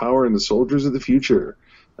Captain Power and the Soldiers of the Future.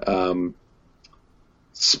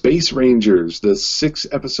 Space Rangers, the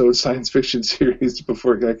 6-episode science fiction series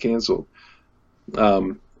before it got canceled.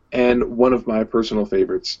 And one of my personal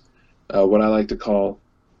favorites, what I like to call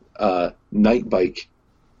Night Bike.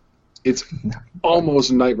 It's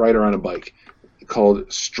almost Knight Rider on a bike,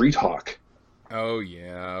 called Street Hawk. Oh,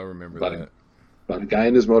 yeah, I remember that. About a guy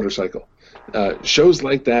and his motorcycle. Shows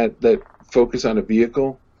like that focus on a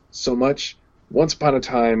vehicle so much. Once upon a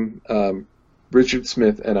time, Richard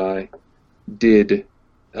Smith and I did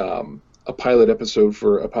a pilot episode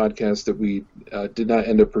for a podcast that we did not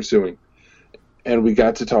end up pursuing. And we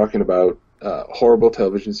got to talking about a horrible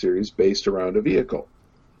television series based around a vehicle.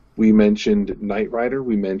 We mentioned Knight Rider.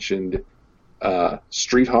 We mentioned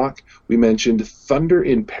Street Hawk. We mentioned Thunder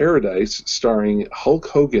in Paradise, starring Hulk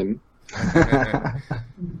Hogan. I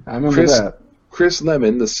remember that. Chris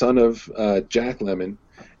Lemon, the son of Jack Lemmon,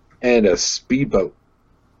 and a speedboat.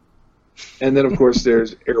 And then, of course,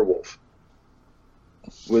 there's Airwolf.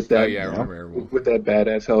 With that, I remember Airwolf. With that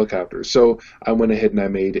badass helicopter. So I went ahead and I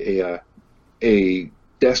made a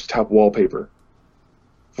desktop wallpaper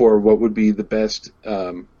for what would be the best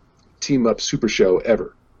team-up super show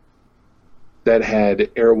ever. That had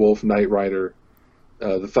Airwolf, Knight Rider,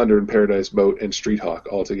 the Thunder in Paradise boat, and Street Hawk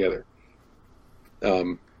all together.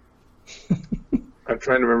 I'm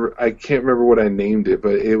trying to remember. I can't remember what I named it,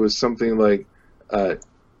 but it was something like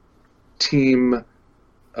Team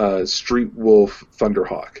Street Wolf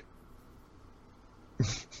Thunderhawk.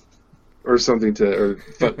 Or something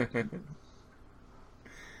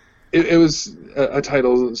It was a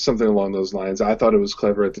title, something along those lines. I thought it was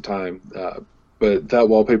clever at the time, but that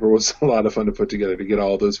wallpaper was a lot of fun to put together to get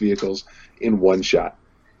all those vehicles in one shot.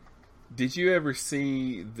 Did you ever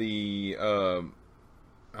see the?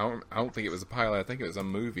 I don't think it was a pilot. I think it was a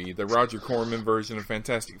movie. The Roger Corman version of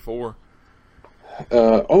Fantastic Four.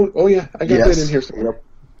 Oh yeah, I got that in here somewhere.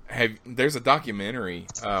 There's a documentary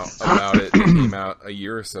about it that came out a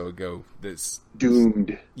year or so ago. That's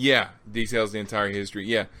Doomed. Yeah, details the entire history.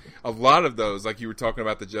 Yeah, a lot of those, like you were talking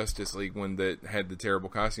about the Justice League one that had the terrible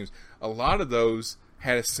costumes. A lot of those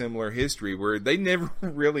had a similar history where they never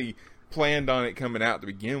really planned on it coming out to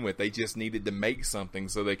begin with. They just needed to make something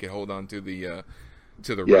so they could hold on to the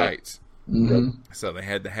rights. Mm-hmm. So they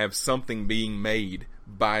had to have something being made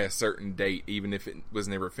by a certain date, even if it was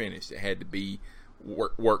never finished. It had to be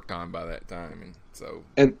worked on by that time, and so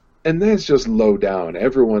and that's just low down.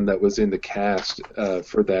 Everyone that was in the cast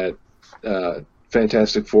for that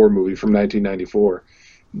Fantastic Four movie from 1994,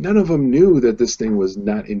 none of them knew that this thing was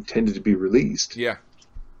not intended to be released. Yeah,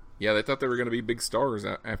 they thought they were going to be big stars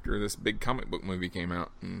after this big comic book movie came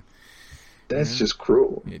out, and that's just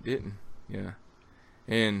cruel. It didn't. Yeah.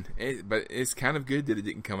 But it's kind of good that it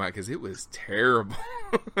didn't come out because it was terrible.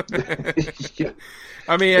 Yeah.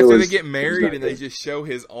 I mean, after they get married and they just show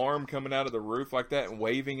his arm coming out of the roof like that and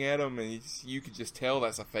waving at him, and you could just tell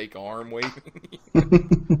that's a fake arm waving.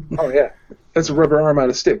 Oh yeah, that's a rubber arm on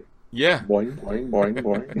a stick. Yeah. Boing, boing, boing,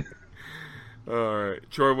 boing. All right,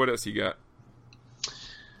 Troy, what else you got?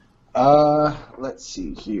 Let's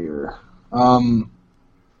see here.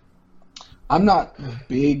 I'm not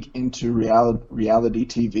big into reality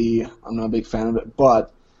TV. I'm not a big fan of it,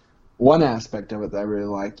 but one aspect of it that I really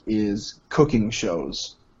like is cooking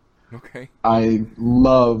shows. Okay. I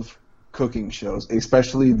love cooking shows,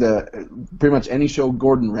 especially pretty much any show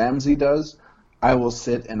Gordon Ramsay does. I will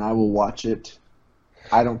sit and I will watch it.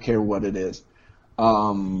 I don't care what it is.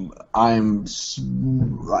 I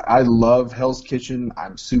love Hell's Kitchen.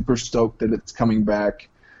 I'm super stoked that it's coming back.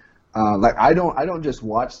 I don't just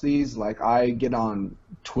watch these. Like, I get on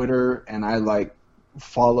Twitter and I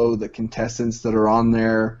follow the contestants that are on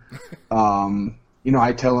there.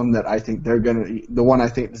 I tell them that I think the one I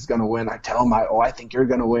think is gonna win. I tell them I think you're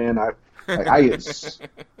gonna win.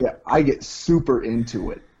 I get super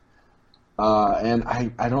into it. And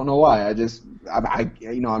I don't know why.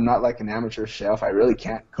 I'm not like an amateur chef. I really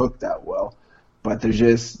can't cook that well, but there's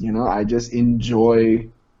just, I just enjoy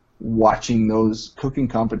watching those cooking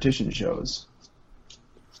competition shows.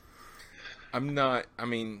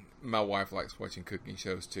 My wife likes watching cooking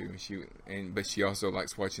shows too. But she also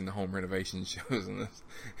likes watching the home renovation shows, and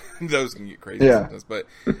those can get crazy sometimes. But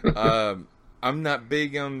I'm not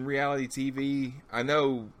big on reality TV. I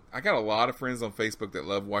know I got a lot of friends on Facebook that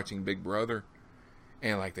love watching Big Brother,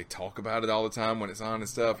 and they talk about it all the time when it's on and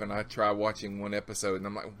stuff. And I try watching one episode, and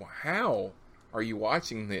I'm like, well, how are you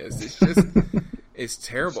watching this? It's just it's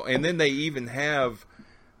terrible. And then they even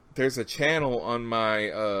there's a channel on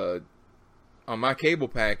my cable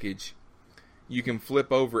package. You can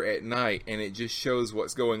flip over at night, and it just shows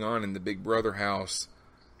what's going on in the Big Brother house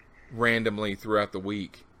randomly throughout the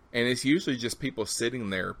week. And it's usually just people sitting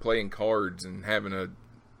there playing cards and having a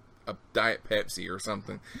Diet Pepsi or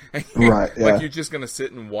something. Right, yeah. You're just going to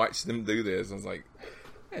sit and watch them do this. I was like,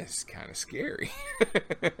 that's kind of scary.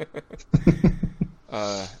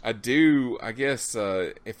 I guess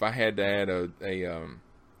if I had to add a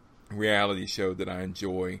reality show that I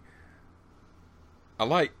enjoy,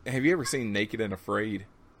 have you ever seen Naked and Afraid?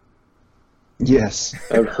 Yes.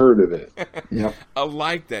 I've heard of it. Yep. I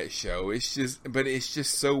like that show. It's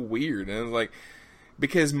just so weird. And it's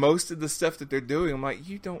because most of the stuff that they're doing, I'm like,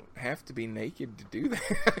 you don't have to be naked to do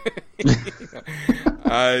that.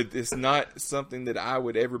 It's not something that I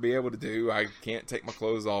would ever be able to do. I can't take my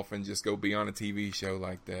clothes off and just go be on a TV show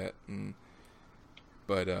like that.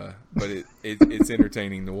 But it's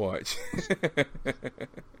entertaining to watch.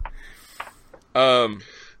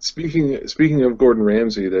 Speaking of Gordon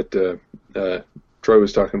Ramsay that Troy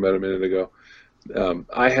was talking about a minute ago,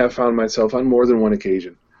 I have found myself on more than one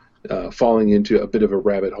occasion falling into a bit of a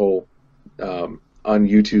rabbit hole on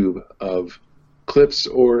YouTube of clips,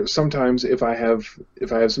 or sometimes if I have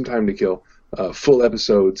some time to kill, full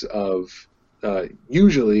episodes of.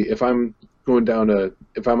 Usually, if I'm on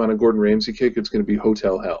a Gordon Ramsay kick, it's going to be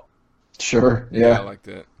Hotel Hell. Sure. Yeah, I like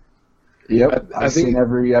that. Yep, I've seen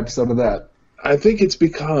every episode of that. I think it's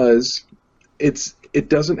because it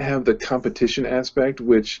doesn't have the competition aspect,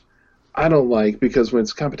 which I don't like, because when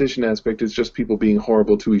it's competition aspect, it's just people being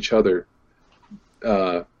horrible to each other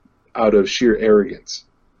out of sheer arrogance.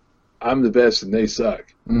 I'm the best and they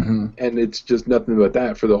suck. Mm-hmm. And it's just nothing but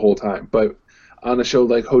that for the whole time. But on a show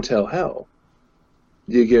like Hotel Hell,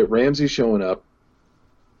 you get Ramsay showing up,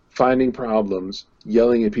 finding problems,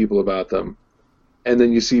 yelling at people about them, and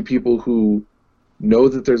then you see people who know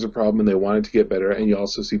that there's a problem and they want it to get better, and you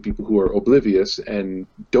also see people who are oblivious and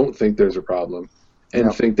don't think there's a problem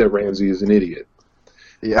and think that Ramsay is an idiot.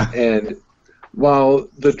 Yeah. And while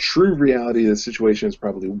the true reality of the situation is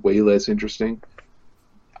probably way less interesting,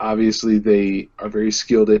 obviously they are very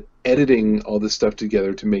skilled at editing all this stuff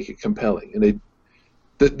together to make it compelling. And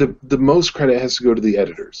the most credit has to go to the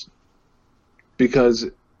editors, because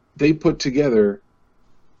they put together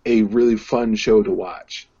a really fun show to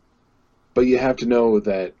watch. But you have to know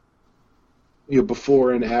that,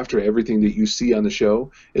 before and after everything that you see on the show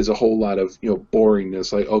is a whole lot of,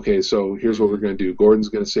 boringness. Like, okay, so here's what we're going to do. Gordon's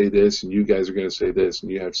going to say this, and you guys are going to say this, and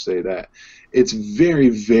you have to say that. It's very,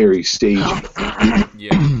 very staged.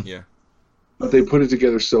 Yeah. But they put it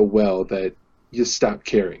together so well that you stop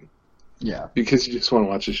caring. Yeah. Because you just want to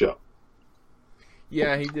watch the show.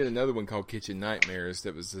 Yeah, he did another one called Kitchen Nightmares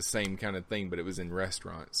that was the same kind of thing, but it was in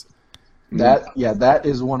restaurants. That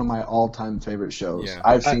is one of my all-time favorite shows. Yeah.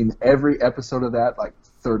 I've seen every episode of that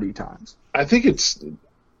 30 times. I think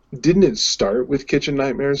didn't it start with Kitchen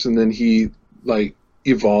Nightmares, and then he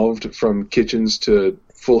evolved from kitchens to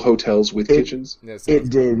full hotels with kitchens? It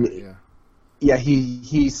did. Yeah,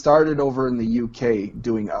 he started over in the UK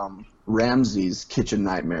doing Ramsay's Kitchen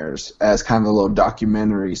Nightmares as kind of a little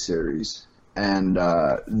documentary series. And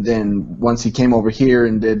then once he came over here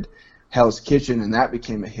and did Hell's Kitchen, and that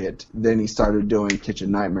became a hit, then he started doing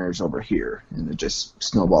Kitchen Nightmares over here, and it just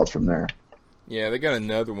snowballed from there. Yeah, they got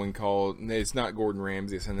another one called. It's not Gordon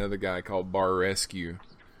Ramsay. It's another guy called Bar Rescue,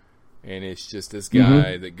 and it's just this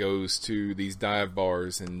guy that goes to these dive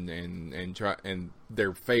bars and try, and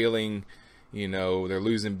they're failing. You know, they're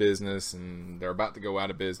losing business and they're about to go out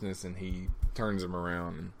of business, and he turns them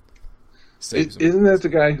around and saves them. Isn't that the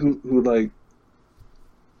guy who with a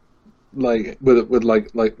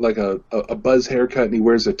buzz haircut, and he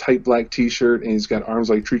wears a tight black T-shirt, and he's got arms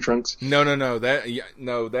like tree trunks? No.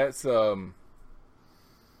 That's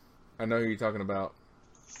I know who you're talking about.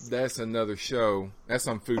 That's another show. That's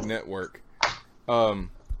on Food Network. Now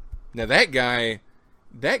that guy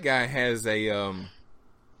has a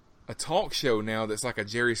talk show now that's like a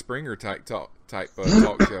Jerry Springer type talk show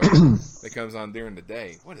that comes on during the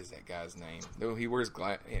day. What is that guy's name? No, he wears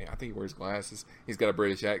I think he wears glasses. He's got a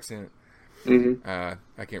British accent. I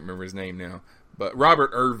can't remember his name now, but Robert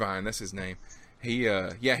Irvine, that's his name. He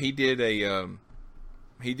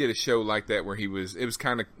did a show like that where it was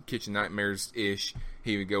kind of Kitchen Nightmares ish.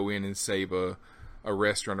 He would go in and save a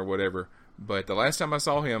restaurant or whatever. But the last time I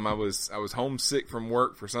saw him, I was homesick from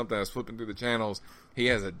work for something. I was flipping through the channels. He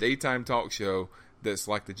has a daytime talk show that's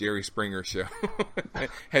like the Jerry Springer show.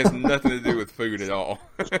 Has nothing to do with food at all.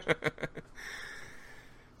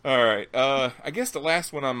 All right. I guess the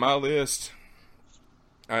last one on my list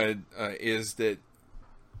is that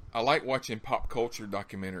I like watching pop culture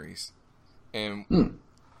documentaries. And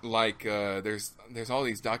there's all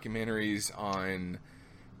these documentaries on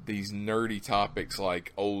these nerdy topics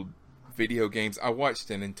like old video games. I watched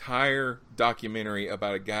an entire documentary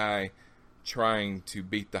about a guy trying to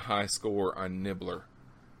beat the high score on Nibbler.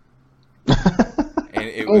 And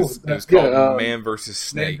it was called Man vs.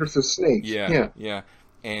 Snake. Man vs. Snake. Yeah.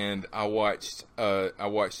 And I watched a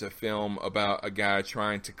film about a guy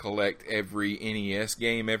trying to collect every NES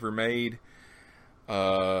game ever made.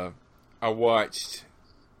 I watched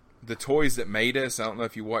The Toys That Made Us. I don't know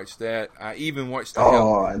if you watched that. I even watched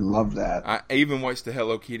I love that. I even watched the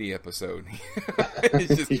Hello Kitty episode.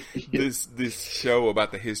 It's just this show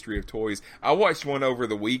about the history of toys. I watched one over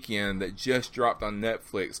the weekend that just dropped on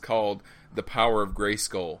Netflix called The Power of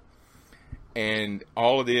Grayskull. And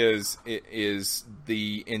all it is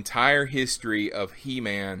the entire history of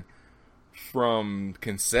He-Man from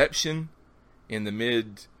conception in the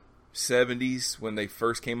mid-70s when they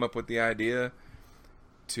first came up with the idea,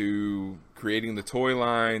 to creating the toy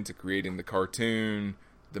line, to creating the cartoon,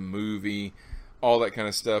 the movie, all that kind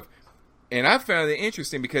of stuff. And I found it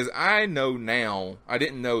interesting because I know now, I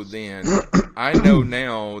didn't know then, I know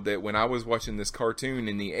now that when I was watching this cartoon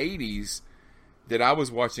in the 80s, that I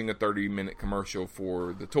was watching a 30-minute commercial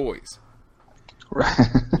for the toys. Right.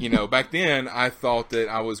 You know, back then I thought that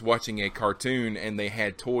I was watching a cartoon and they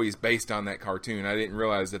had toys based on that cartoon. I didn't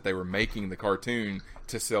realize that they were making the cartoon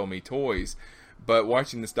to sell me toys. But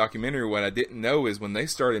watching this documentary, what I didn't know is when they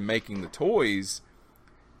started making the toys,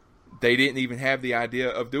 they didn't even have the idea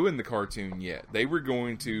of doing the cartoon yet. They were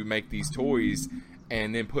going to make these toys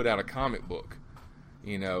and then put out a comic book,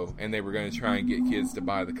 you know, and they were going to try and get kids to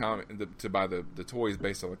buy the toys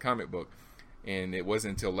based on the comic book. And it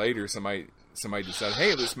wasn't until later somebody decided,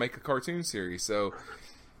 hey, let's make a cartoon series. So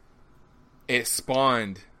it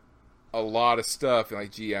spawned a lot of stuff.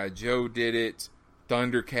 Like G.I. Joe did it,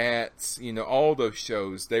 Thundercats, you know, all those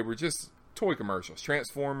shows. They were just toy commercials,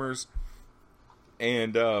 Transformers.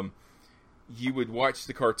 And you would watch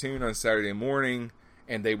the cartoon on Saturday morning,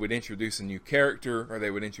 and they would introduce a new character, or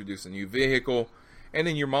they would introduce a new vehicle. And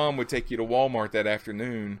then your mom would take you to Walmart that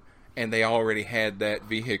afternoon, and they already had that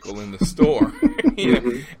vehicle in the store. You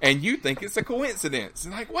know? And you think it's a coincidence.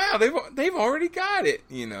 And like, wow, they've already got it,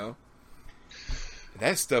 you know.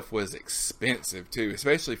 That stuff was expensive too,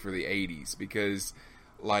 especially for the 80s, because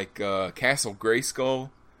like Castle Grayskull,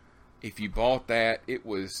 if you bought that, it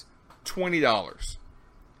was $20.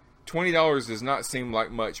 $20 does not seem like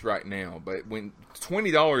much right now, but when $20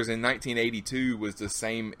 in 1982 was the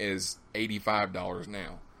same as $85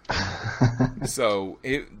 now. So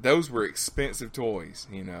those were expensive toys,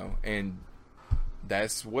 you know, and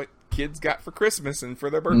that's what kids got for Christmas and for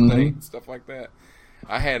their birthday and stuff like that.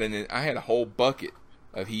 I had a whole bucket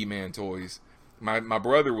of He-Man toys. My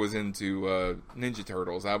brother was into Ninja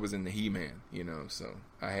Turtles. I was into He-Man, you know, so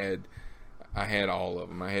I had all of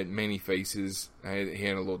them. I had many faces. He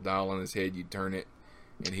had a little doll on his head. You'd turn it,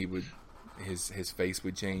 and his face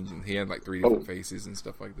would change, and he had like 3 different faces and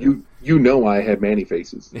stuff like that. You know, I had many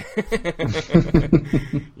faces.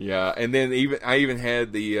 Yeah, and then I even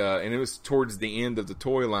had the and it was towards the end of the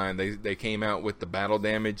toy line. They came out with the Battle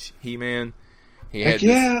Damage He-Man. He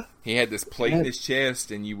had this plate in his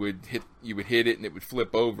chest, and you would hit it, and it would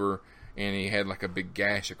flip over, and he had like a big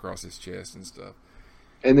gash across his chest and stuff.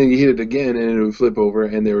 and then you hit it again, and it would flip over,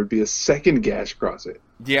 and there would be a second gash across it.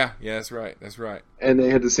 Yeah, that's right. And they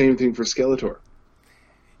had the same thing for Skeletor.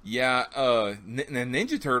 Yeah,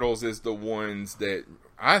 Ninja Turtles is the ones that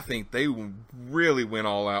I think they really went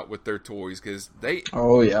all out with their toys, because they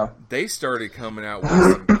started coming out with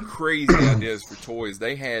some crazy ideas for toys.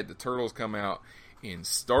 They had the Turtles come out in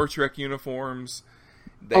Star Trek uniforms.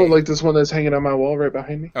 Like this one that's hanging on my wall right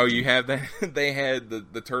behind me? Oh, you have that? They had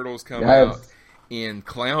the Turtles come out in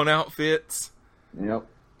clown outfits. Yep.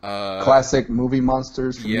 Classic movie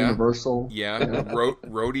monsters from Universal. Yeah.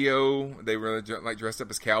 Rodeo. They were like dressed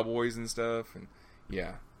up as cowboys and stuff. And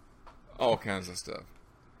yeah, all kinds of stuff.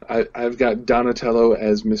 I've got Donatello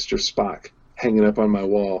as Mr. Spock hanging up on my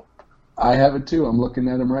wall. I have it too. I'm looking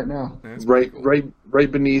at him right now.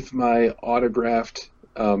 Right beneath my autographed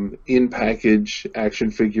in-package action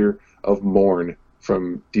figure of Morn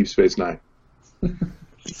from Deep Space Nine.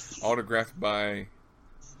 Autographed by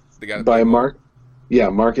the guy. By Mark. Yeah,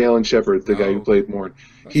 Mark Allen Shepard, the guy who played Morn.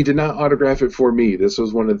 He did not autograph it for me. This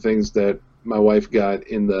was one of the things that my wife got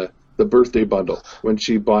in the birthday bundle when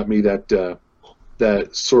she bought me that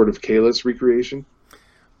Sword of Kahless recreation.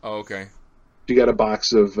 Oh, okay. She got a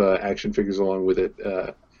box of action figures along with it,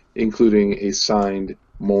 including a signed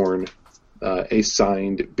Morn, a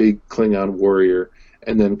signed big Klingon warrior,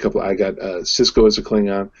 and then a couple. I got Cisco as a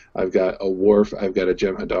Klingon. I've got a Worf. I've got a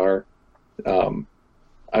Jem'Hadar.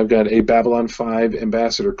 I've got a Babylon 5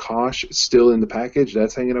 Ambassador Kosh still in the package.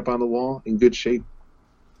 That's hanging up on the wall in good shape.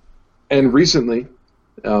 And recently,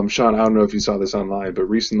 Sean, I don't know if you saw this online, but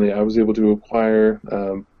recently I was able to acquire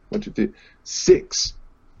 6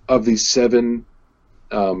 of the 7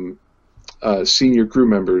 senior crew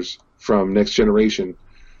members from Next Generation.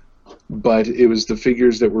 But it was the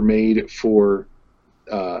figures that were made for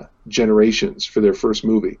Generations for their first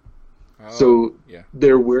movie. So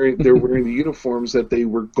they're wearing the uniforms that they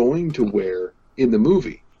were going to wear in the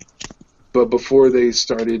movie, but before they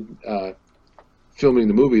started filming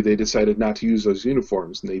the movie, they decided not to use those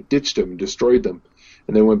uniforms, and they ditched them, destroyed them,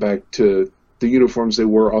 and they went back to the uniforms they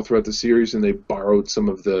wore all throughout the series, and they borrowed some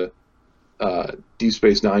of the Deep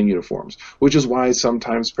Space Nine uniforms, which is why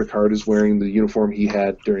sometimes Picard is wearing the uniform he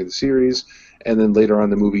had during the series, and then later on in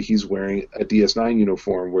the movie he's wearing a DS9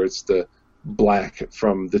 uniform where it's the black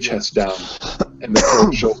from the chest down and the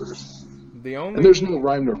curved shoulders. And there's no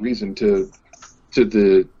rhyme or reason to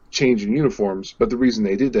the change in uniforms, but the reason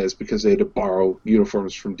they did that is because they had to borrow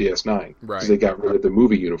uniforms from DS9 because they got rid of the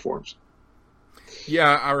movie uniforms. Yeah,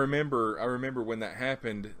 I remember when that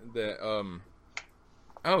happened. That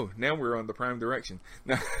now we're on the prime direction.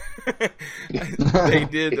 They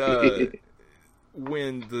did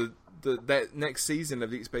when that next season of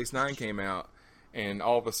Deep Space Nine came out. And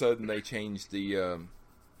all of a sudden, they changed the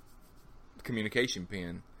communication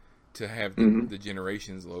pin to have the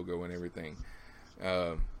Generations logo and everything.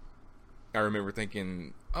 I remember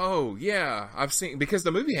thinking, "Oh yeah, I've seen," because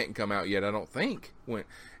the movie hadn't come out yet. I don't think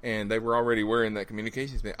and they were already wearing that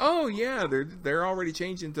communications pin. Oh yeah, they're already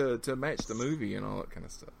changing to match the movie and all that kind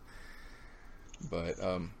of stuff. But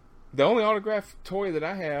the only autographed toy that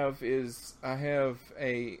I have is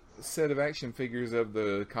a set of action figures of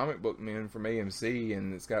the comic book men from AMC,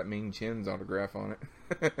 and it's got Ming Chen's autograph on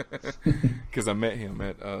it because I met him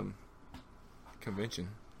at convention.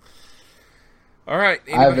 All right,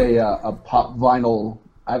 anybody? I have a pop vinyl.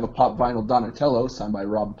 I have a pop vinyl Donatello signed by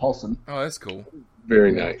Rob Paulson. Oh, that's cool.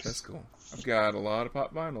 Very nice. That's cool. I've got a lot of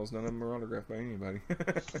pop vinyls. None of them are autographed by anybody.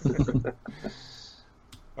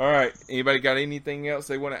 All right. Anybody got anything else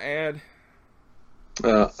they want to add?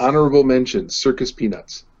 Honorable mention: Circus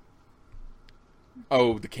Peanuts.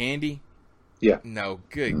 Oh, the candy? Yeah. No,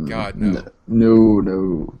 good God, no.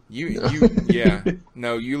 No. You yeah.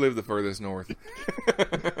 No, you live the furthest north.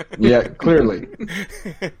 Yeah, clearly.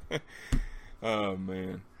 Oh,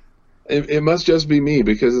 man. It must just be me,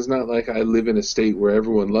 because it's not like I live in a state where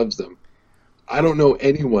everyone loves them. I don't know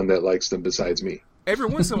anyone that likes them besides me. Every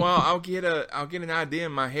once in a while, I'll get an idea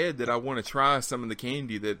in my head that I want to try some of the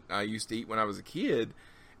candy that I used to eat when I was a kid,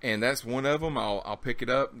 and that's one of them. I'll pick it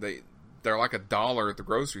up. They're like $1 at the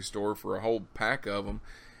grocery store for a whole pack of them.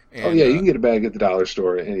 And, you can get a bag at the dollar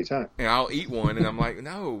store at any time. And I'll eat one, and I'm like,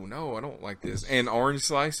 no, I don't like this. And orange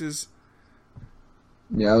slices.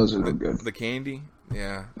 Yeah, those are good. The candy,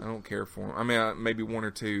 yeah, I don't care for them. I mean, maybe one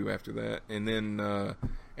or two after that, and then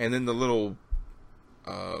the little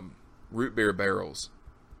root beer barrels,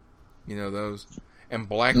 you know those, and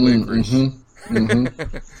black licorice.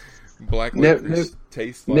 Black licorice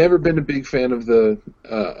tastes like. Never been a big fan of the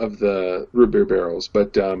root beer barrels,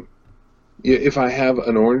 but if I have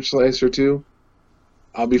an orange slice or two,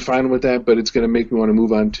 I'll be fine with that. But it's going to make me want to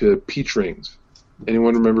move on to peach rings,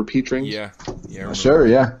 Anyone remember peach rings? Yeah. Yeah. Sure,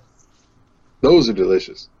 yeah. Those are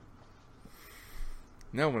delicious.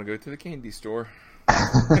 Now I'm going to go to the candy store.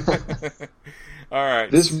 All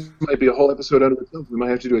right. This might be a whole episode out of itself. We might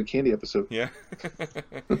have to do a candy episode. Yeah.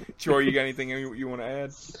 Troy, you got anything you want to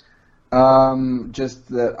add? Just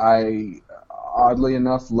that I, oddly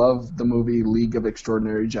enough, love the movie League of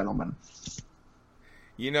Extraordinary Gentlemen.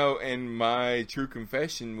 You know, and my true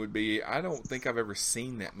confession would be I don't think I've ever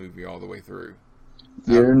seen that movie all the way through.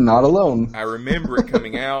 You're not alone. I remember it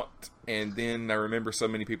coming out, and then I remember so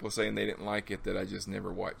many people saying they didn't like it that I just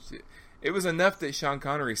never watched it. It was enough that Sean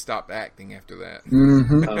Connery stopped acting after that.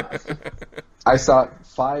 Mm-hmm. I saw it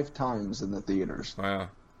 5 times in the theaters. Wow.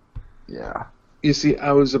 Yeah. You see,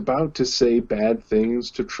 I was about to say bad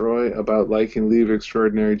things to Troy about liking League of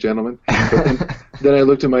Extraordinary Gentlemen, but then I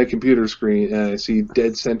looked at my computer screen and I see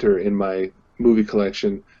dead center in my movie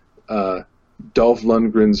collection, Dolph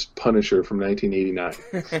Lundgren's Punisher from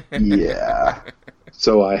 1989. Yeah.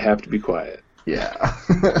 So I have to be quiet. Yeah.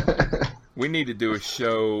 We need to do a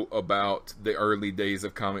show about the early days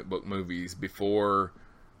of comic book movies before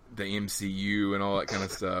the MCU and all that kind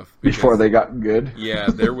of stuff. Before they got good? Yeah,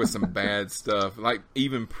 there was some bad stuff. Like,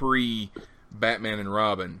 even pre-Batman and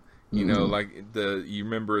Robin. You know, like, you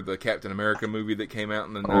remember the Captain America movie that came out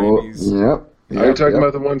in the 90s? Yep. Are you talking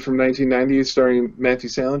about the one from 1990 starring Matthew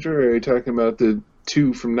Salinger, or are you talking about the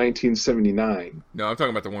 2 from 1979? No, I'm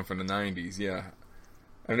talking about the one from the 90s, yeah.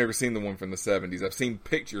 I've never seen the one from the 70s. I've seen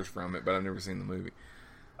pictures from it, but I've never seen the movie.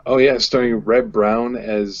 Oh, yeah, starring Reb Brown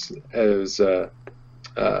as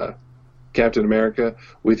Captain America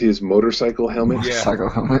with his motorcycle helmet.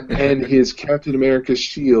 And his Captain America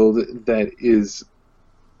shield that is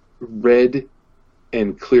red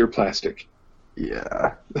and clear plastic.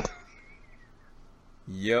 Yeah.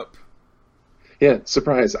 Yep. Yeah,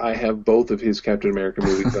 surprise. I have both of his Captain America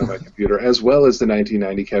movies on my computer, as well as the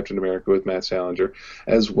 1990 Captain America with Matt Salinger,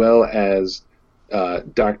 as well as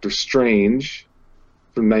Doctor Strange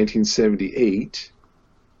from 1978.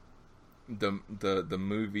 The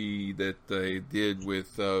movie that they did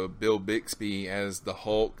with Bill Bixby as the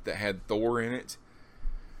Hulk that had Thor in it.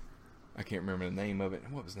 I can't remember the name of it.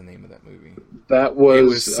 What was the name of that movie? It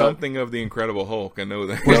was something of the Incredible Hulk. I know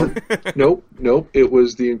that. Well, nope. It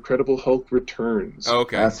was the Incredible Hulk Returns.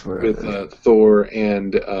 Okay, that's where with Thor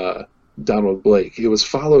and Donald Blake. It was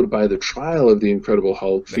followed by the Trial of the Incredible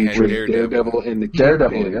Hulk, featuring Daredevil and the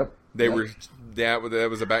Daredevil. Yep. They were. That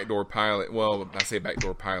was a backdoor pilot. Well, I say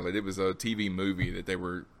backdoor pilot. It was a TV movie that they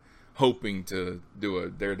were hoping to do a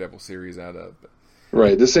Daredevil series out of. But.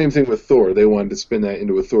 Right, the same thing with Thor. They wanted to spin that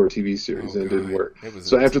into a Thor TV series, and it didn't work.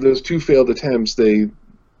 So after those 2 failed attempts, they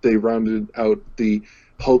rounded out the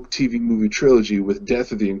Hulk TV movie trilogy with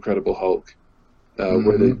Death of the Incredible Hulk,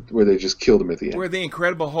 where they just killed him at the end. Where the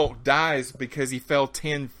Incredible Hulk dies because he fell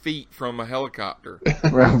 10 feet from a helicopter.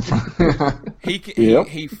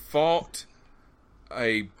 He fought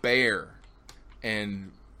a bear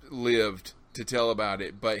and lived to tell about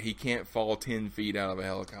it, but he can't fall 10 feet out of a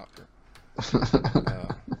helicopter.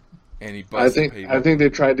 And he busted people. I think they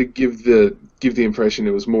tried to give the impression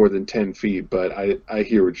it was more than 10 feet, but I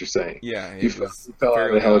hear what you're saying. Yeah, he fell out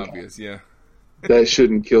of the helicopter. Obvious, yeah. That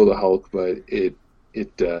shouldn't kill the Hulk, but it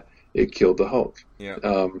killed the Hulk. Yeah.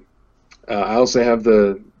 I also have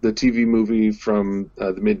the TV movie from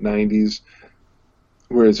the mid '90s.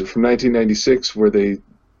 Where is it? From 1996, where they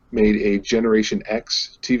made a Generation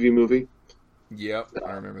X TV movie. Yep,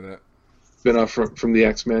 I remember that. Spin-off from the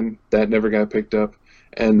X-Men. That never got picked up.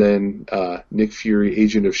 And then Nick Fury,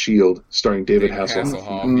 Agent of S.H.I.E.L.D., starring David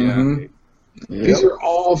Hasselhoff. Mm-hmm. Yeah. These are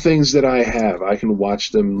all things that I have. I can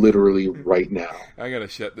watch them literally right now. I got to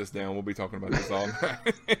shut this down. We'll be talking about this all night.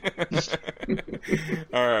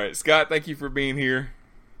 All right. Scott, thank you for being here.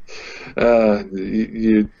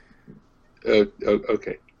 Okay.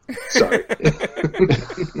 Sorry.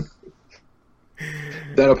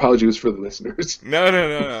 That apology was for the listeners. No,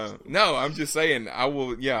 I'm just saying,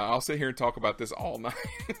 I'll sit here and talk about this all night.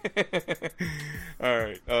 All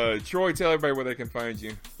right. Troy, tell everybody where they can find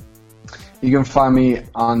you. You can find me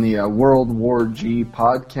on the World War G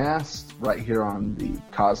podcast right here on the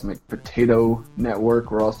Cosmic Potato Network.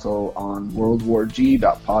 We're also on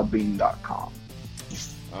worldwarg.podbean.com.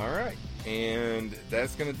 All right. And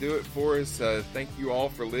that's going to do it for us. Thank you all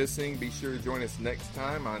for listening. Be sure to join us next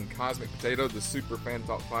time on Cosmic Potato, the Super Fan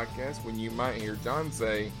Talk podcast, when you might hear John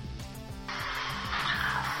say,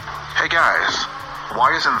 "Hey guys,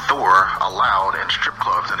 why isn't Thor allowed in strip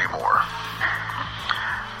clubs anymore?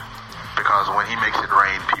 Because when he makes it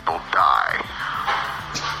rain, people die."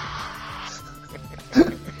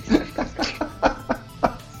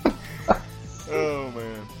 Oh,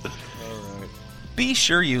 man. All right.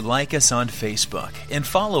 sure you like us on Facebook and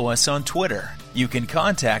follow us on Twitter. You can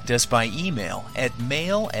contact us by email at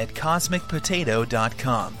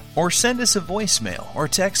mail@cosmicpotato.com or send us a voicemail or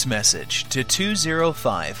text message to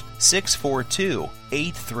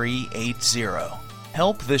 205-642-8380.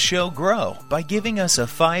 Help the show grow by giving us a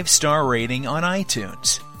 5-star rating on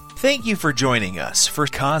iTunes. Thank you for joining us for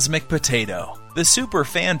Cosmic Potato, the Super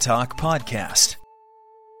Fan Talk podcast.